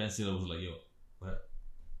think Ben Stiller was like, yo, what?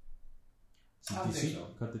 I don't think so.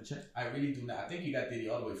 Cut the check? I really do not. I think he got Diddy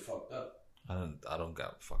all the way fucked up. I don't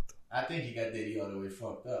got fucked up. I think he got Diddy all the way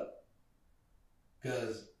fucked up.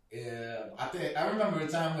 Because I remember a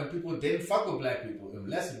time when people didn't fuck with black people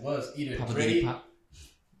unless it was either Papa Dre. Diddy Pop.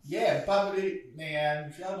 Yeah, Papa Diddy. Man,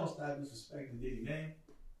 if y'all don't stop disrespecting Diddy name.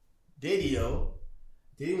 Diddy, yo.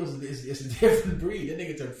 Diddy it's a different breed. That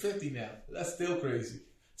nigga turned 50 now. That's still crazy.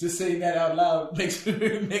 Just saying that out loud makes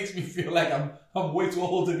me feel like I'm way too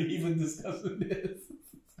old to be even discussing this.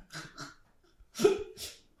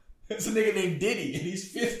 It's a nigga named Diddy and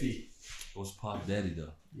he's 50. It was Pop Daddy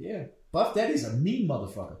though. Yeah. Puff Daddy's a mean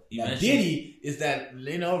motherfucker. Now, Diddy is that,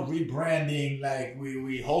 rebranding, like,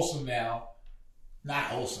 we wholesome now. Not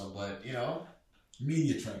wholesome, but,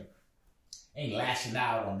 media train. Ain't lashing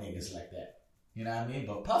out on niggas like that. You know what I mean?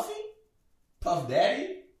 But Puffy? Puff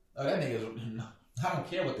Daddy? Oh, that nigga's, I don't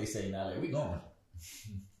care what they say now. Like, we going.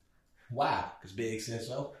 Why? Because Big said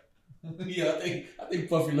so. Yeah, I think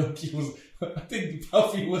Puffy low-key was,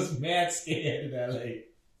 Puffy was mad scared in L.A.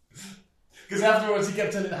 Because afterwards he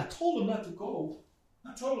kept telling, I told him not to go.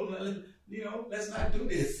 I told him, let's not do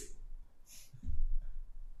this.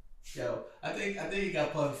 Yo, I think he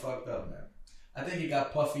got Puffy fucked up, man. I think he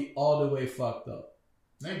got Puffy all the way fucked up.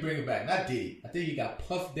 Let me bring it back. Not Diddy. I think he got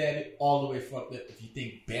Puff Daddy all the way fucked up. If you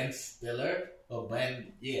think Ben Stiller or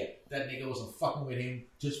that nigga wasn't fucking with him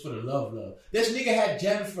just for the love. This nigga had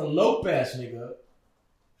Jennifer Lopez, nigga.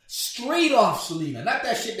 Straight off Selena. Not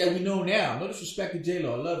that shit that we know now. No disrespect to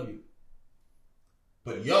J-Lo. I love you.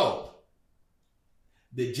 But yo,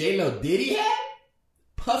 the J-Lo Diddy had?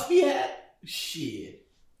 Puffy had? Shit.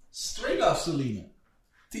 Straight off Selena.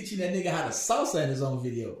 Teaching that nigga how to salsa in his own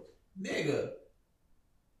video. Nigga.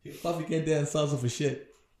 Puffy can't dance salsa for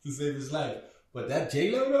shit to save his life. But that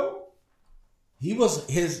J-Lo though, he was a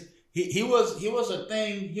thing,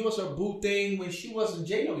 he was a boo thing when she wasn't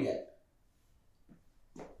J-Lo yet.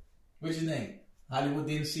 What's his name? Hollywood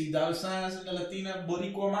didn't see dollar signs in the Latina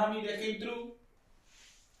Boricua mommy that came through?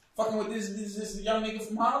 Fucking with this young nigga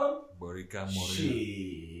from Harlem? Borica Morena.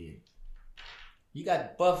 Shit. You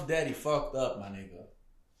got Puff Daddy fucked up, my nigga.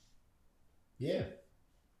 Yeah.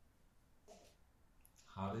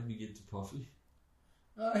 How did we get to Puffy?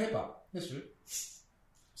 Hip hop. History. It's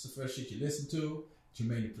the first shit you listen to,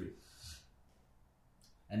 Jermaine Dupri.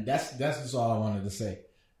 And that's just all I wanted to say.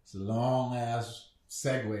 It's a long ass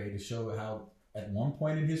segue to show how at one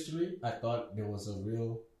point in history I thought there was a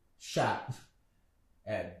real shot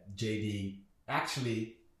at JD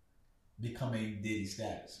actually becoming Diddy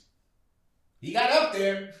status. He got up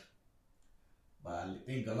there, but I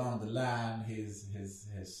think along the line his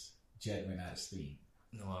jet went out of steam.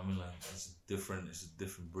 No, I mean like it's a different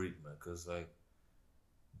breed, man. Cause like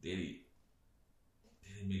Diddy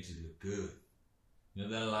makes it look good. You know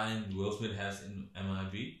that line Will Smith has in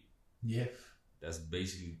MIB? Yeah. That's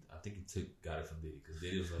basically, I think he got it from Diddy. Cause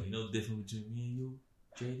Diddy was like, you know the difference between me and you,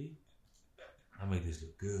 JD? I make this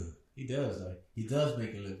look good. He does, though. He does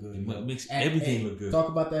make it look good. He makes everything look good. Talk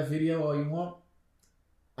about that video all you want.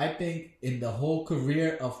 I think in the whole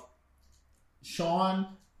career of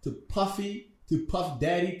Sean to Puffy to Puff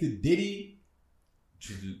Daddy to Diddy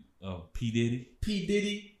to P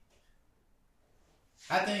Diddy.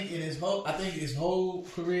 I think his whole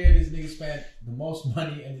career, this nigga spent the most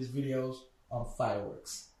money in his videos on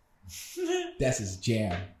fireworks. That's his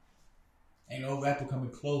jam. Ain't no rapper coming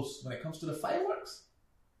close when it comes to the fireworks.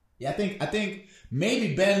 Yeah, I think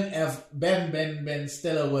maybe Ben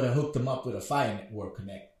Stiller would have hooked him up with a firework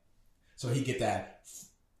connect, so he get that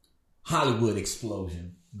Hollywood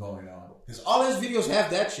explosion going on. Because all his videos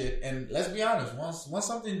have that shit, and let's be honest, once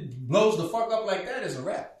something blows the fuck up like that, it's a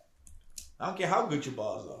rap. I don't care how good your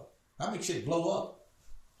bars are. I make shit blow up.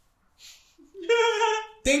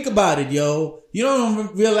 Think about it, yo. You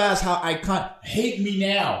don't realize how Hate Me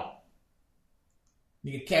Now.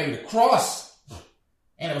 Nigga carried a cross.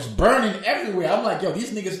 And it was burning everywhere. I'm like, yo,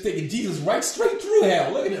 these niggas taking Jesus right straight through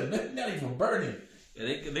hell. Look at them. They're not even burning.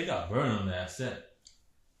 Yeah, they got burned on that set.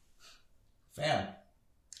 Fam,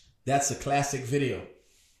 that's a classic video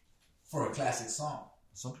for a classic song.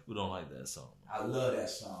 Some people don't like that song. I love that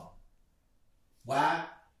song. Why?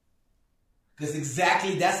 Because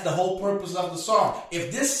exactly that's the whole purpose of the song.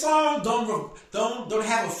 If this song don't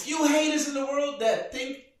have a few haters in the world that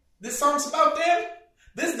think this song's about them,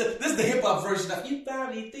 this is the hip hop version of you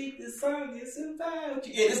probably think this song is about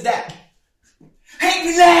you. Yeah, it's that. Hate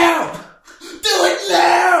me now! Do it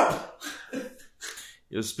now!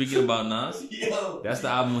 Yo, speaking about Nas, Yo, that's the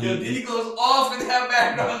album then he goes off in that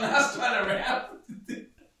background. Nas trying to rap.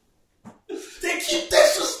 They keep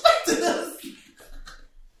disrespecting us.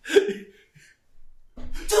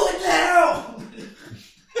 Do it now.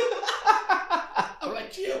 I'm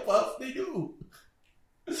like, chill, Puff. They do.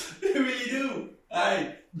 They really do.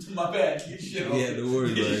 Alright, my bad. Get your shit off. yeah, don't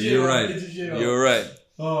worry, bro. You're right. You're right.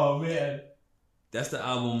 Oh man. That's the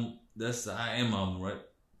album. That's the I Am album, right?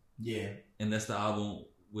 Yeah. And that's the album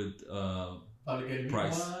with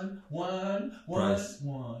Price. One. Price.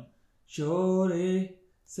 Shorty,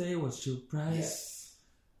 say what's your price? Yes.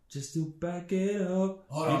 Just to back it up.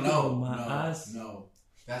 Hold on, look no, in my no, eyes. no.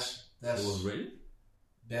 That's It was rated?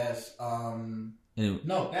 that's Anyway,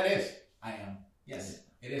 no, that is I Am. Yes,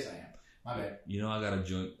 it is I Am. My bad. you know I got to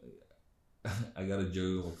join. I got to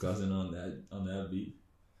join with my cousin on that beat.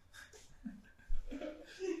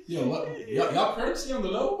 Yo, what? Y'all currency on the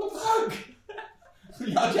low? What the fuck?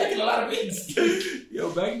 Y'all jacking a lot of beats. Yo,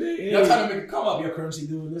 back then, Y'all trying to make a come up. Your currency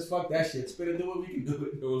doing this. Fuck that shit. Spit it, do it. We can do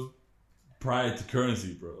it. it was prior to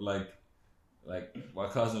currency, bro. Like my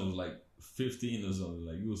cousin was like 15 or something.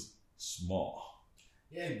 Like he was small.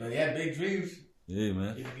 Yeah, but he had big dreams. Yeah,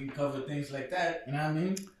 man. If you can cover things like that, you know what I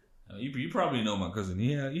mean? You probably know my cousin.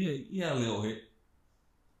 He had a little hit.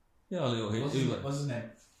 Yeah, a little hit. What's his name?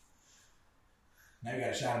 Now you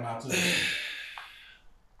gotta shout him out too.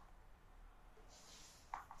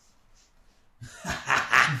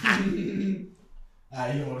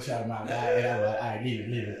 Alright, you don't want to shout him out. Alright, leave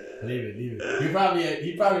it.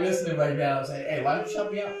 He probably listening right now saying, "Hey, why don't you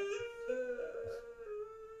shout me out?"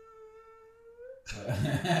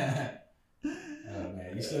 Oh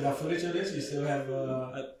man, you still got footage of this? You still have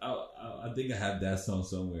I think I have that song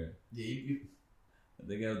somewhere. Yeah, you. I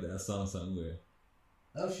think I have that song somewhere.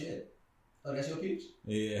 Oh shit. Oh, that's your peeps?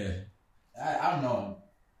 Yeah. I don't know him,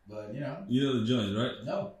 but you know. You know the joint, right?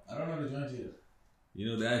 No, I don't know the joint either. You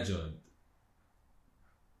know that joint.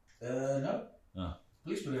 No. Oh.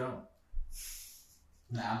 Please put it on.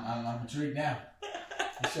 Nah, I'm intrigued now.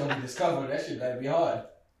 You show me Discover. That shit better be hard.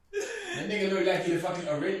 That nigga look like he the fucking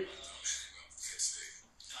original.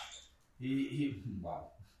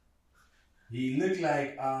 Wow. He looked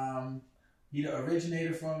like he the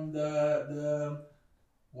originator from the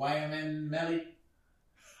YMN Melly.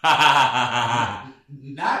 Not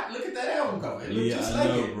look at that album cover. It looks just like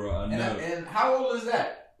it. Bro. I know. And how old is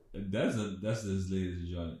that? That's his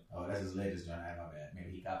latest joint. Oh, that's his latest joint. My bad.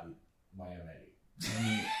 Maybe he copied YMN. I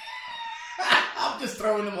mean, I'm just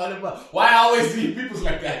throwing them on the bus. Why I always see people's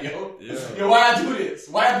like that, yo? Yeah. Yo, why I do this?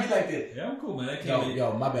 Why I be like this? yeah, I'm cool, man. That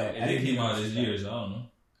Yo, my bad. And it came out this year, so I don't know.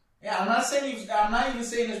 Yeah, I'm not even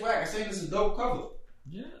saying it's whack. I'm saying it's a dope cover.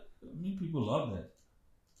 Yeah, I mean, people love that.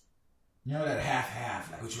 You know that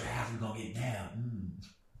half, like what you half we gonna get now.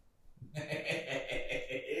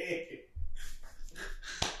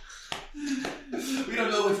 We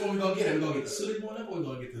don't know which one we're gonna get. Are we gonna get the sooty one up or we're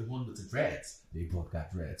gonna get the one with the dreads? They both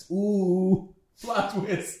got dreads. Ooh, plot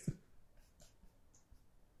twist.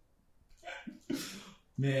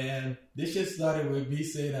 Man, this shit started with me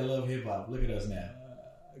saying I love hip hop. Look at us now.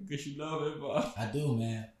 I guess you love hip hop. I do,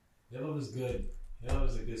 man. Hip hop is good. Hip hop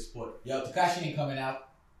is a good sport. Yo, Tekashi ain't coming out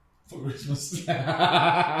for Christmas.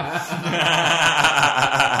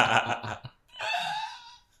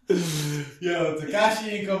 Yo, Tekashi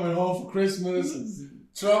ain't coming home for Christmas.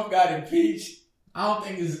 Trump got impeached. I don't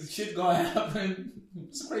think this shit gonna happen.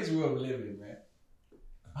 It's a crazy world we live in, man.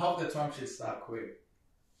 I hope that Trump shit stop quick.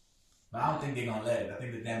 But I don't think they're gonna let it. I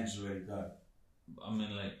think the damage is already done. I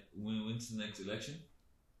mean, like, when's the next election?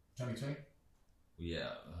 2020? Yeah.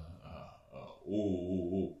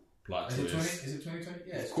 Plot Is it twist. 20? Is it 2020?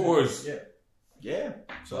 Yeah, Of course. Yeah. Yeah.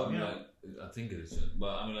 So, I mean, you know. like, I think it is. But,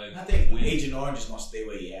 I mean, like, I think when, Agent Orange is gonna stay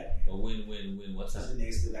where he at. but when, what Because time? the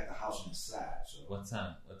nigga still got the house on the side. So. What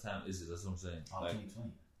time is it? That's what I'm saying. Oh, Like,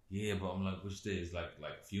 2020. yeah, but I'm like, which day? It's like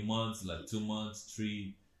a few months, like 2 months,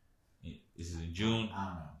 3. Is it in June? I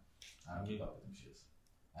don't know. I don't keep up with them shits.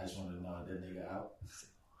 I just wanted to know if that nigga out.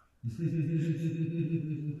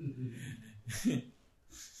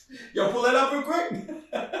 Yo, pull that up real quick.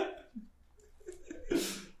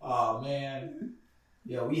 Oh man.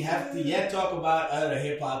 Yo, we have to yet talk about other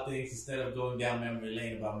hip hop things instead of going down memory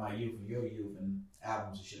lane about my youth and your youth and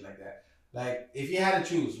albums and shit like that. Like, if you had to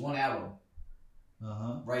choose one album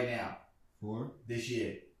right now For this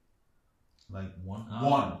year, like one album.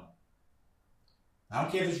 one. I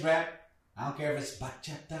don't care if it's rap. I don't care if it's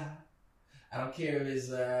bachata. I don't care if it's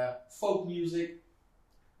folk music.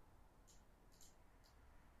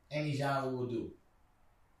 Any genre will do.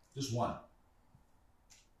 Just one.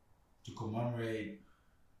 To commemorate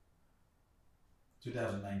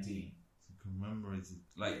 2019. To commemorate it,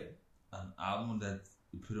 like an album that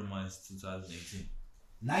epitomized 2018.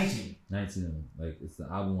 19. Like it's the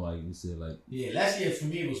album, like you said, like Yeah, last year for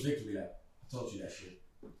me it was Victory Lap. I told you that shit.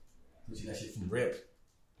 I told you that shit from Rip.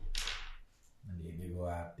 And they go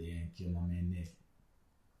out there and kill my man Nick.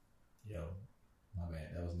 Yo, my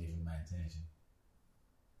bad. That wasn't even my intention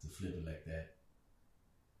to flip it like that.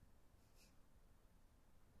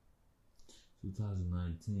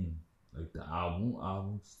 2019, like the album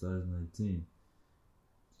 2019.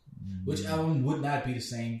 Which album would not be the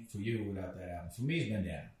same for you without that album? For me, it's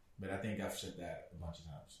Bandana, but I think I've said that a bunch of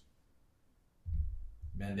times.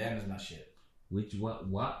 Bandana's my shit. Which what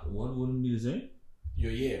wouldn't be the same?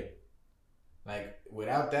 Your year, like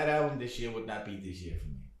without that album, this year would not be this year for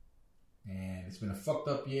me. And it's been a fucked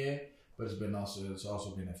up year, but it's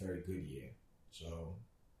also been a very good year. So,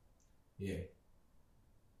 yeah.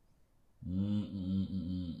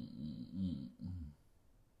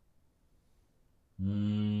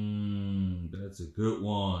 That's a good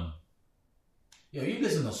one. Yo, you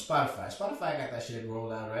listen to Spotify. Spotify got that shit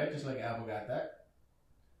rolled out, right? Just like Apple got that.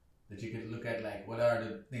 That you could look at, like, what are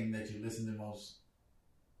the things that you listen to most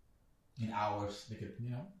in hours? They could,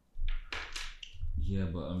 you know. Yeah,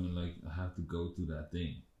 but I mean, like, I have to go through that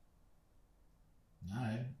thing.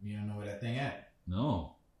 Alright, you don't know where that thing at.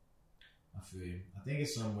 No. I feel you. I think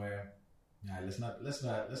it's somewhere. Alright, let's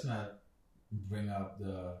not bring up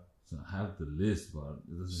the So I have the list, but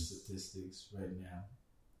it doesn't. statistics right now.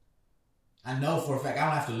 I know for a fact, I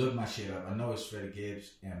don't have to look my shit up. I know it's Freddie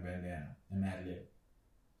Gibbs and Bandana and Madlib.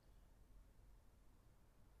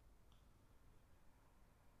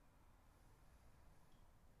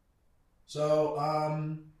 So,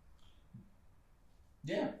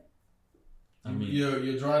 yeah. I mean,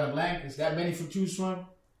 you're drawing a blank. Is that many to choose from?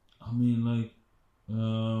 I mean, like,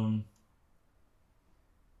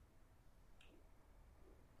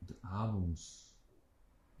 the albums.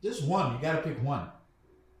 Just one. You gotta pick one.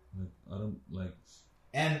 Like, I don't like.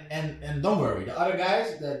 And don't worry, the other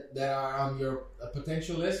guys that are on your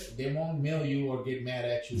potential list, they won't mail you or get mad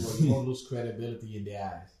at you, or you won't lose credibility in their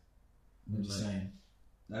eyes. I'm just saying.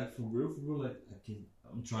 Like for real, like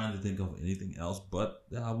I'm trying to think of anything else but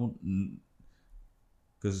the album,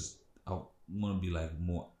 because I want to be like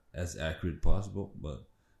more as accurate possible. But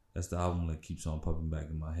that's the album that keeps on popping back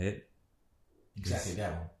in my head. Exactly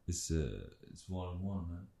that one. It's Volume 1,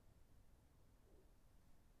 man.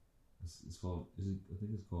 It's called. I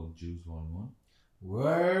think it's called Juice Volume 1.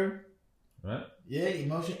 Word. Right. Yeah,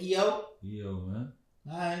 Emotion EO. EO, man.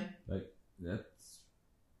 Alright. Like that's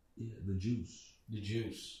the juice. The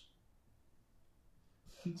Juice.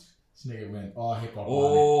 This nigga went all hip hop.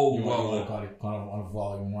 Oh, you wow. want to call it on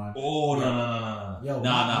Volume 1. Oh no. Yo,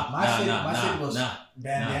 my shit was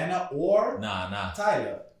Bandana or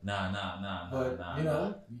Tyler. But you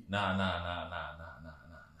know, Nah.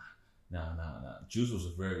 Juice was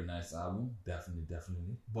a very nice album,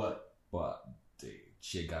 definitely. But the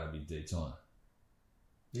shit gotta be Daytona.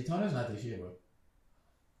 Daytona's not this year, bro.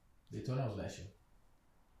 Daytona was last year.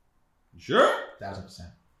 You sure? 1,000%.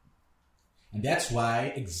 And that's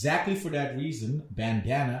why, exactly for that reason,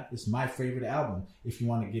 Bandana is my favorite album. If you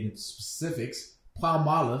want to get into specifics,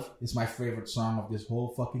 Palmolive is my favorite song of this whole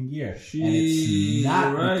fucking year. And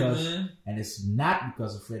it's not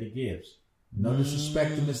because of Freddie Gibbs. No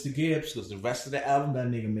disrespect to Mr. Gibbs, because the rest of the album, that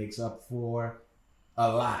nigga makes up for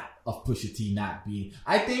a lot of Pusha T not being.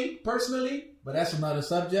 I think, personally, but that's another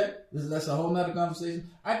subject. That's a whole nother conversation.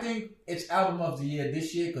 I think it's album of the year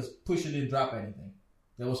this year because Pusha didn't drop anything.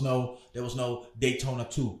 There was no Daytona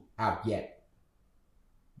 2 out yet.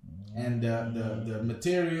 And the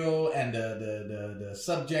material and the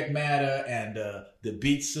subject matter and the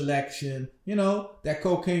beat selection, you know, that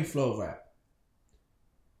cocaine flow rap.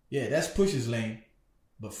 Yeah, that's Pusha's lane.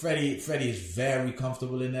 But Freddie is very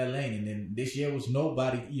comfortable in that lane. And then this year was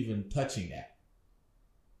nobody even touching that.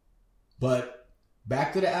 But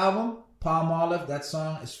back to the album, Palmolive, that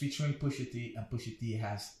song is featuring Pusha T. And Pusha T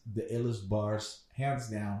has the illest bars, hands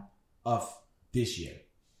down, of this year.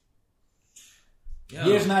 Yeah.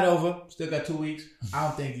 Year's not over. Still got 2 weeks. I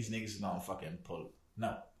don't think these niggas is gonna fucking pull it.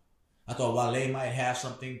 No. I thought Wale might have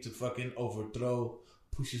something to fucking overthrow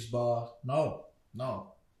pushes ball. No.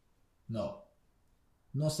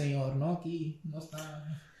 No, señor, no aquí, no está.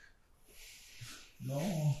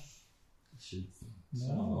 No. Shit No.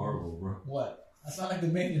 sounds horrible, bro. What? I sound like the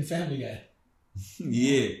main in Family Guy.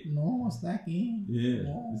 Yeah. No, está aquí. Yeah.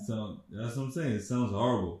 No. That's what I'm saying. It sounds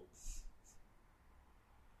horrible.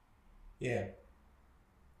 Yeah.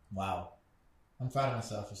 Wow. I'm proud of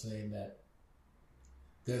myself for saying that.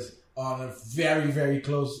 Because on a very, very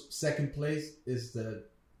close second place is the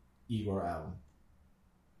Igor album.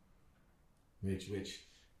 Which,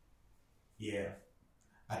 yeah.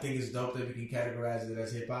 I think it's dope that we can categorize it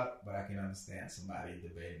as hip hop, but I can understand somebody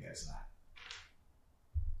debating that it's not.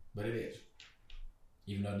 But it is.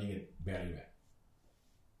 Even though nigga barely rap.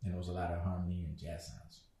 And there was a lot of harmony and jazz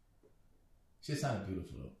sounds. Shit sounded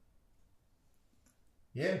beautiful though.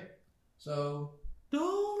 Yeah. So.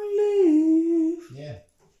 Don't leave. Yeah.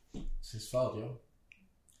 It's his fault, yo.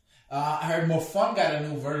 I heard More Fun got a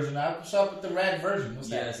new version out. What's up with the red version? What's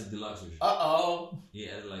that? Yeah, it's a deluxe version. Uh-oh. He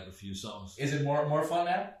added like a few songs. Is it more fun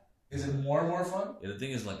now? Is it more fun? Yeah, the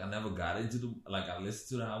thing is, like, I never got into I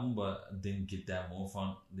listened to the album, but I didn't get that more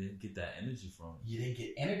fun. Didn't get that energy from it. You didn't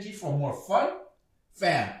get energy from More Fun?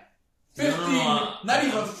 Fam. 15, No. not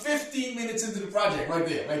even 15 minutes into the project, right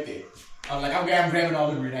there. I'm like, I'm grabbing all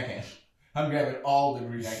the green I can. I'm grabbing all the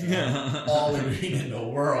green I can. All the green in the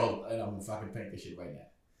world. And I'm gonna fucking paint this shit right now.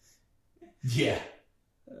 Yeah.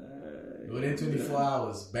 Within 24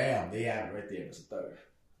 hours, bam, they have it right there. It's a third.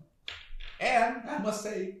 And I must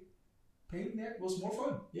say, painting that was more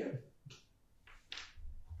fun. Yeah.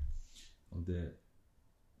 I'm dead.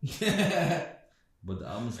 But the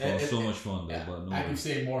album's called So Much Fun, though. Yeah, But no, I can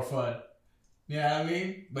say more fun. You know what I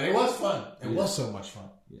mean? But it was fun. It was so much fun.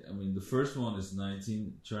 Yeah, I mean, the first one is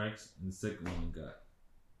 19 tracks, and the second one got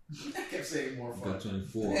I kept saying more fun.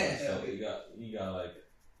 24. So you got like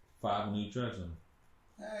 5 new tracks on it.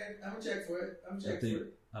 Alright, I'm gonna check for it.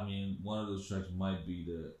 I mean, one of those tracks might be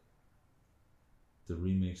the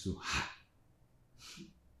remix of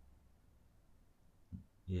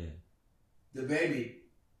Yeah. The Baby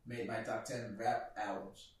made my top 10 rap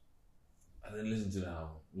albums. I didn't listen to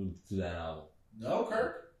that album. No,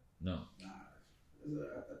 Kirk? No. Nah.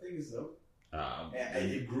 I think it's dope. Um,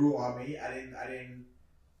 And it grew on me. I didn't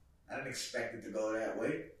expect it to go that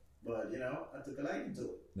way. But you know, I took a liking to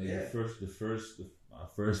it. Like Yeah. my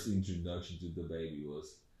first introduction to the Baby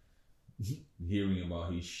was hearing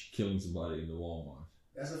about he killing somebody in the Walmart.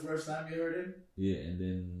 That's the first time you heard him? Yeah, and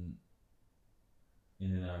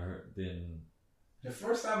then I heard The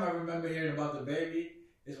first time I remember hearing about the Baby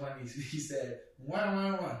is when he said,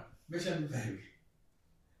 "Wah, mission the baby."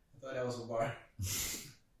 I thought that was a bar. Because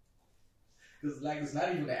like it's not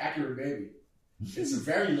even an accurate baby. It's a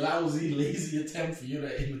very lousy, lazy attempt for you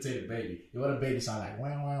to imitate a baby. You want a baby sound like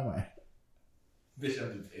wah. Bishop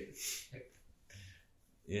the baby.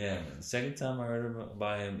 yeah, man. The second time I heard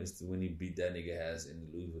about him is when he beat that nigga ass in the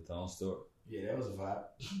Louis Vuitton store. Yeah, that was a vibe.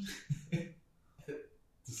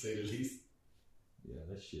 To say the least. Yeah,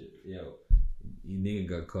 that shit. Yo, he nigga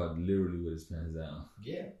got caught literally with his pants down.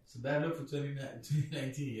 Yeah, it's a bad look for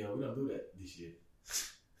 2019, yo. We don't do that this year.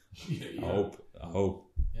 I hope.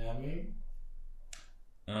 You know what I mean?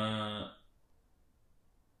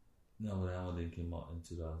 No, but that one didn't come out in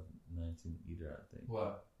 2019 either, I think.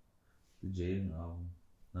 What? The Jaden album.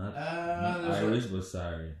 Not there's Irish, but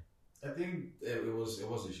sorry. I think it was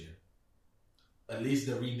this year. At least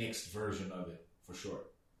the remixed version of it, for sure.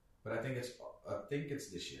 But I think it's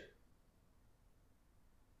this year.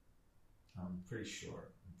 I'm pretty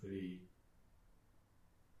sure. I'm pretty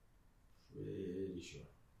sure.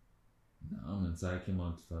 No, man, Inside came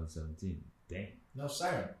out in 2017. Damn. No,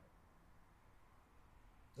 Siren.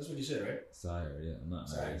 That's what you said, right? Sire, yeah, not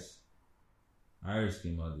Sire. Irish. Irish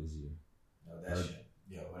came out this year. No, that shit.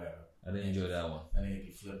 Yo, whatever. I didn't enjoy that one. I didn't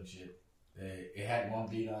keep flipping shit. It had one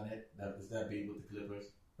beat on it. That was that beat with the Clippers,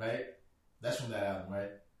 right? That's from that album,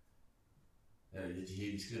 right? Did you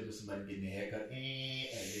hear these Clippers? Somebody getting their haircut, and then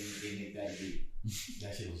they make that beat.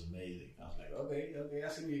 That shit was amazing. I was like, okay, I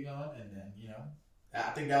see where you're going. And then I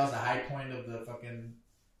think that was the high point of the fucking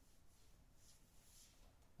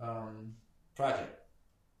project.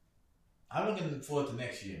 I'm looking forward to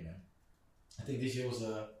next year, man. I think this year was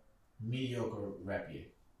a mediocre rap year.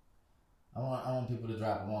 I want people to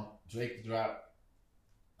drop. I want Drake to drop.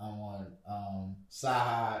 I want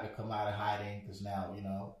Saha to come out of hiding because now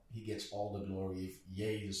he gets all the glory. If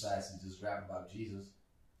Ye decides to just rap about Jesus,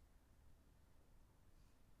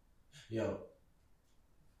 yo,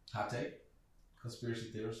 hot take, conspiracy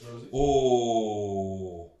theorist Rosie.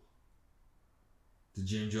 Oh, the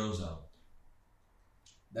Jim Jones album.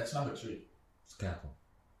 That's number 3. It's Capo.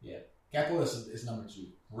 Yeah, Capo is number 2.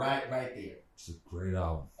 Right there. It's a great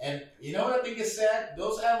album. And you know what I think is sad?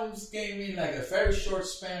 Those albums came in like a very short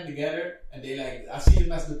span together, and they like I see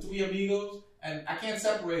them as the 3 amigos, and I can't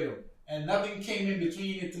separate them. And nothing came in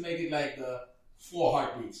between it to make it like the 4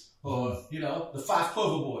 heartbeats or the 5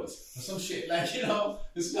 Clover Boys or some shit. Like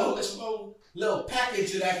there's no little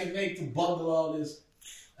package that I can make to bundle all this.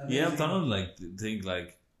 Yeah, I'm trying to like think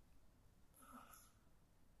like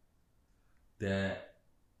that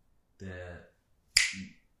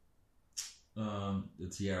the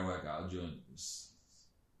Tierra Whack out joint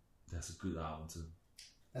that's a good album too.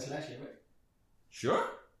 That's last year, right? Sure.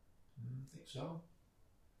 I think so.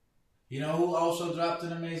 You know who also dropped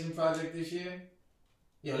an amazing project this year?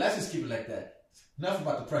 Yo, let's just keep it like that. Enough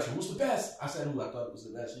about the pressure. Who's the best? I said who I thought was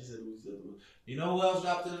the best. She said who was the other one. You know who else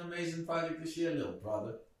dropped an amazing project this year? Little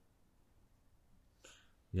Brother.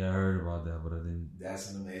 Yeah, I heard about that, but I didn't. That's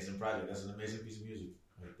an amazing project. That's an amazing piece of music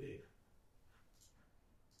right there.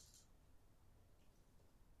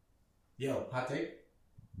 Yo, hot take?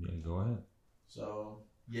 Yeah, go ahead. So,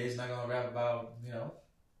 Ye's not going to rap about,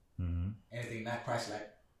 anything not Christ-like.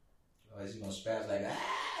 Or is he going to spaz like,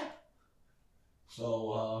 ah!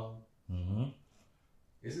 So,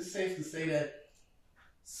 is it safe to say that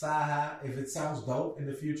Saha, if it sounds dope in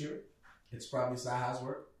the future, it's probably Saha's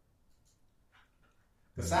work?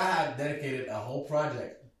 Because Saha dedicated a whole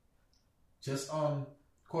project just on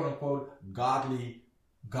quote-unquote godly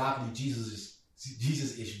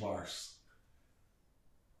Jesus-ish bars.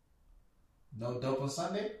 No Dope on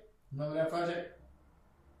Sunday? Remember that project?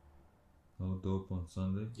 No Dope on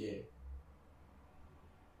Sunday? Yeah.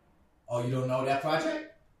 Oh, you don't know that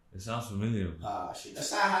project? It sounds familiar. Ah, shit.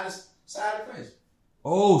 That's Saha the Prince.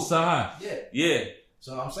 Oh, Saha. Yeah. Yeah.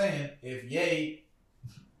 So I'm saying, if Ye...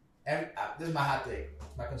 this is my hot take.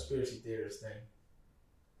 My conspiracy theorist thing.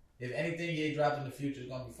 If anything Ye dropped in the future is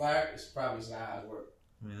going to be fired, it's probably Saha's work.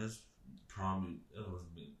 I mean, that's probably... It was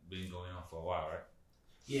been going on for a while, right?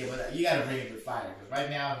 Yeah, but you gotta bring it to fire, because right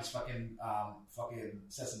now he's fucking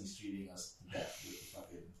Sesame Streeting us to death with the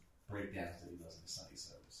fucking breakdowns that he does in the Sunday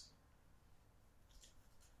service.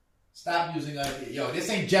 Stop using other people. Yo, this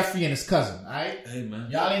ain't Jeffrey and his cousin, alright? Hey,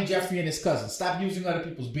 man. Y'all ain't Jeffrey and his cousin. Stop using other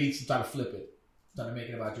people's beats and try to flip it. Try to make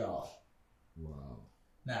it about y'all. Wow.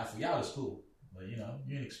 Now, for y'all, it's cool. But, you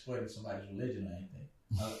ain't exploiting somebody's religion or anything.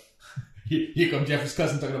 Here come Jeffrey's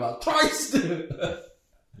cousin talking about Christ!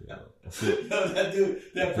 Yeah. that dude,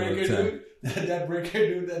 that breaker dude, that breaker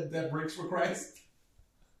dude that breaks for Christ.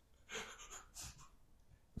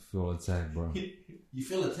 I feel attacked, bro. You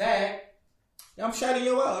feel attacked? I'm shouting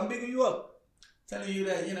you out. I'm bigging you up. Telling you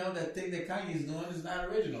that, that thing that Kanye's doing is not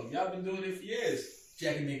original. Y'all been doing it for years.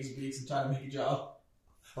 Jacking niggas beats and trying to make it y'all.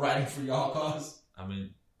 Writing for y'all cause. I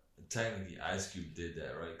mean, technically Ice Cube did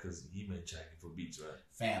that, right? Because he made jacking for beats, right?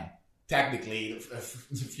 Fam. Technically,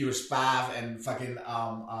 Furious 5 and fucking,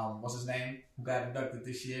 what's his name? Who got inducted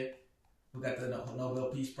this year? Who got the Nobel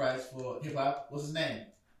Peace Prize for hip hop? What's his name?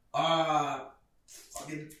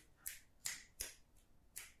 Fucking.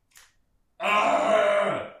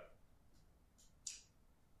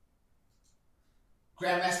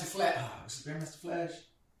 Grandmaster Flash. Is it Grandmaster Flash?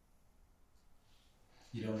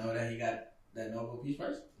 You don't know that he got that Nobel Peace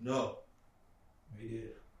Prize? No. He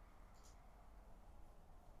did.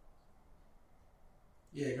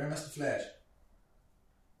 Yeah, Grandmaster Flash.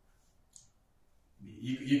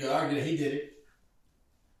 You could argue that he did it.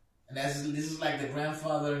 And this is like the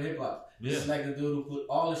grandfather of hip hop. Yeah. This is like the dude who put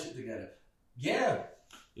all this shit together. Yeah.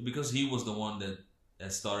 Because he was the one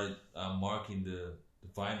that started marking the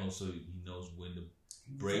finals, so he knows when the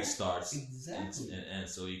break starts and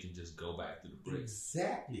ends, so he can just go back to the breaks.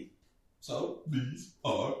 Exactly. So these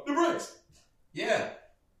are the breaks. Yeah.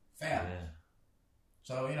 Fam. Yeah.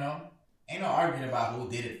 So, ain't no arguing about who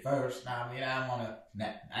did it first. Nah, I mean, I don't want to...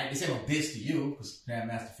 This ain't no diss to you, because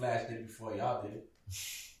Grandmaster Flash did it before y'all did it.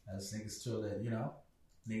 I just think it's true that,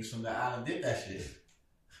 niggas from the island did that shit.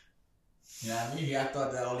 You know what I mean? I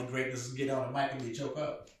thought that only greatness is get on the mic and be choke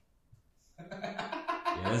up.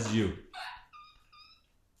 Yeah, that's you.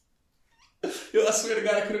 Yo, I swear to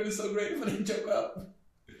God, I could have been so great if I didn't choke up.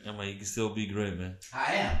 I mean, you can still be great, man.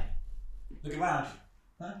 I am. Look around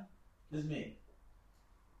you. Huh? Just me.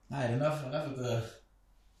 Alright, enough of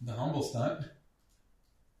the humble stunt.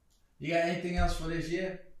 You got anything else for this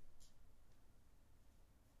year?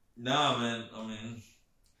 Nah, man. I mean,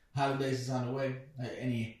 Holidays is on the way.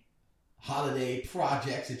 Any holiday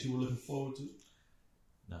projects that you were looking forward to?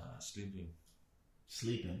 nah, sleeping.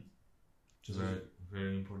 Sleeping. It's a very,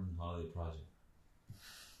 very important holiday project.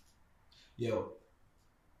 Yo,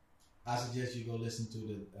 I suggest you go listen to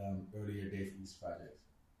the earlier day for these projects.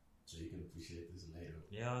 so you can appreciate this later.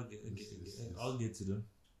 Yeah, I'll get to them.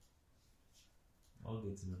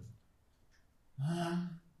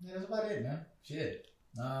 Yeah, that's about it, man. Shit.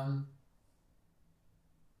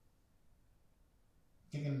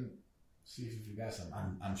 Thinking, see if we forgot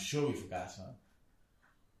something. I'm sure we forgot something.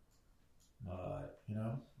 But you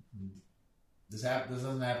know, this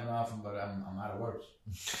doesn't happen often. But I'm out of words.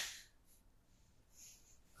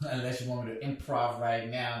 Unless you want me to improv right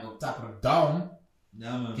now and go top of the dome.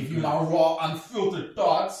 Nah, man. Give you my raw, unfiltered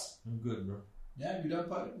thoughts. I'm good, bro. Yeah, you done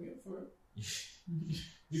putting me up for it?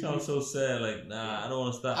 You sound so sad. Like, nah, I don't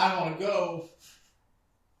want to stop. I don't want to go.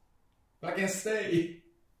 But I can't stay.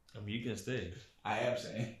 I mean, you can stay. I am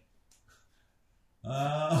saying.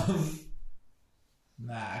 Nah,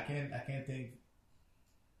 I can't think.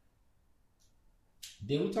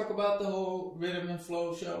 Did we talk about the whole Rhythm and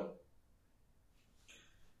Flow show?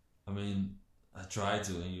 I mean, I tried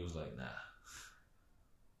to, and you was like, nah.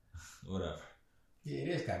 Whatever. Yeah, it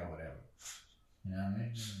is kind of whatever. You know what I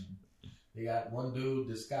mean? They got one dude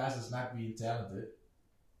disguised as not being talented.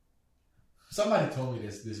 Somebody told me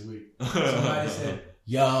this week. Somebody said,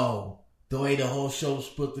 yo, the way the whole show's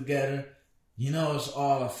put together, you know it's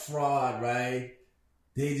all a fraud, right?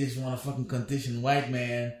 They just want to fucking condition white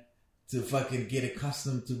man to fucking get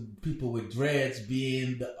accustomed to people with dreads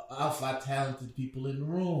being the alpha talented people in the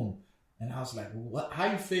room. And I was like, what?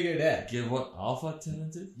 How you figure that? Get what? Alpha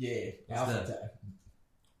talented? Yeah. What's Alpha that?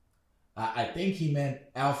 I think he meant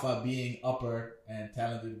alpha being upper and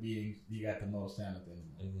talented being you got the most talent in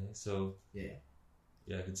the room. Okay, so...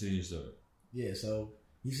 Yeah, continue your story. Yeah, so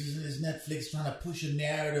he's using his Netflix trying to push a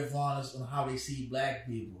narrative on us on how they see black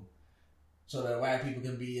people. So that white people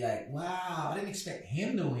can be like, wow, I didn't expect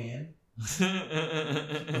him to win.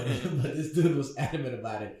 But this dude was adamant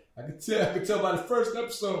about it. I could tell by the first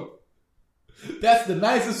episode. That's the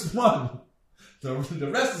nicest one.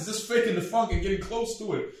 The rest is just faking the funk and getting close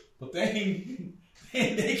to it. But they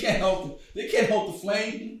can't hold the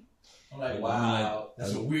flame. I'm like, wow,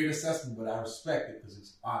 that's a weird assessment, but I respect it because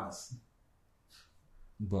it's honest.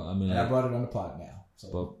 But I mean, and I brought it on the pod now.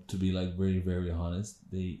 So. But to be like very, very honest,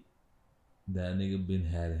 that nigga been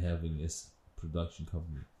having this production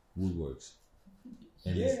company, Woodworks,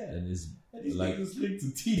 and his like niggas linked to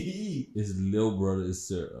TDE. His little brother is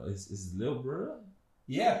Sir. His little brother?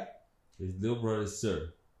 Yeah. His little brother is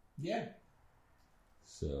Sir. Yeah.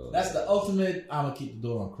 So that's the ultimate. I'm gonna keep the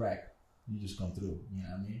door on crack. You just come through. You know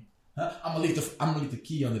what I mean? Huh? I'm gonna leave the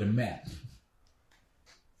key under the mat.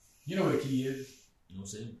 You know what the key is? You know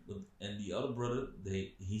what I'm saying? And the other brother,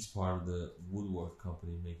 he's part of the Woodwork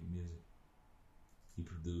company making music. He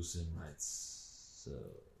produces and writes. So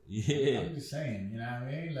yeah. I'm just saying. You know what I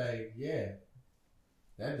mean? Like yeah,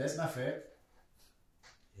 that's not fair.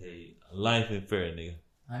 Hey, life ain't fair, nigga.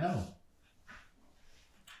 I know.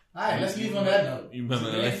 All right, let's leave on that note. You remember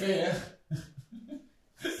it ain't fair.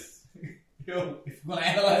 Yo, if we're gonna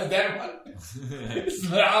analyze that one, it's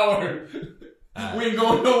an hour. Right. We ain't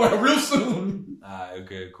going nowhere real soon. Alright,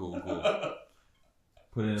 okay, cool.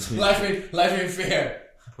 Put in a pin. Life ain't fair.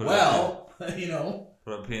 You know.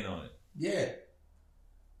 Put a pin on it. Yeah.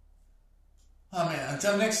 Oh man,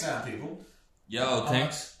 until next time, people. Yo,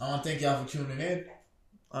 thanks. I want to thank y'all for tuning in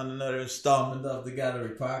on another installment of the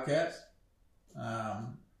Gallery Podcast.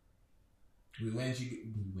 We wins.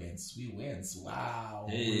 Wow.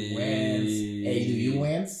 Hey. We wins. Hey, do you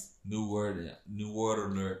wins? New word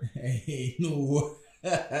alert. Hey, new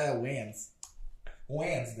word. Wins.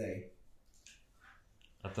 Wednesday.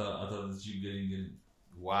 I thought that you getting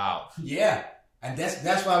wow. Yeah. And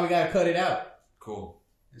that's why we gotta cut it out. Cool.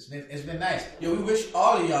 It's been nice. Yo, we wish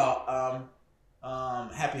all of y'all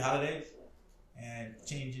happy holidays and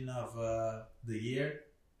changing of the year.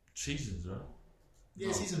 Seasons, right?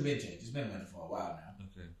 Yeah, season been changed. It's been winter for a while now.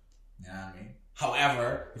 Okay. You know what I mean?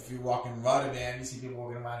 However, if you walk in Rotterdam, you see people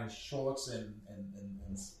walking around in shorts and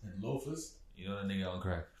loafers. You know that nigga on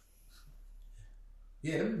crack.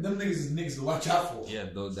 Yeah, them niggas is niggas to watch out for. Yeah,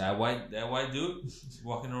 that white dude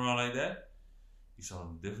walking around like that. He's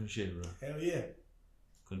some different shit, bro. Hell yeah.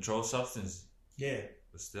 Controlled substance. Yeah.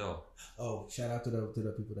 But still. Oh, shout out to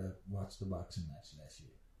the people that watched the boxing match last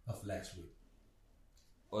week.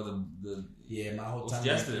 Or the yeah, my whole time.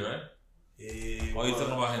 Yesterday, right? Yeah. Oh, you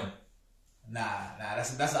talking about him? Nah,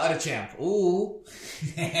 that's the other champ. Ooh.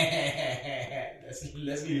 let's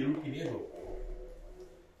get Rookie Diego.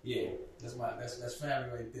 Yeah, that's family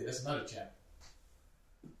right there. That's another champ.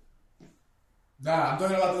 Nah, I'm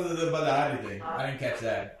talking about the Hardy thing. I didn't catch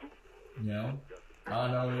that. You know? All I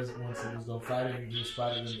know is once he was going fighting, he was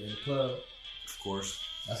spotted in the club. Of course.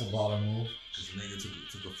 That's a baller move. Because the nigga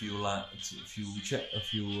took a few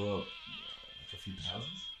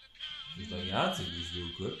thousands. It's like, yeah, I think this real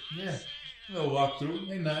good. Yeah. A little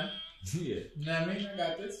walkthrough. Ain't nothing. Yeah. You know what I mean? I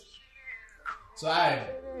got this. So, alright.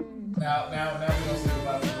 Now we're going to see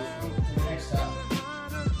about this next time.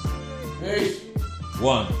 Peace.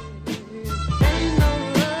 1.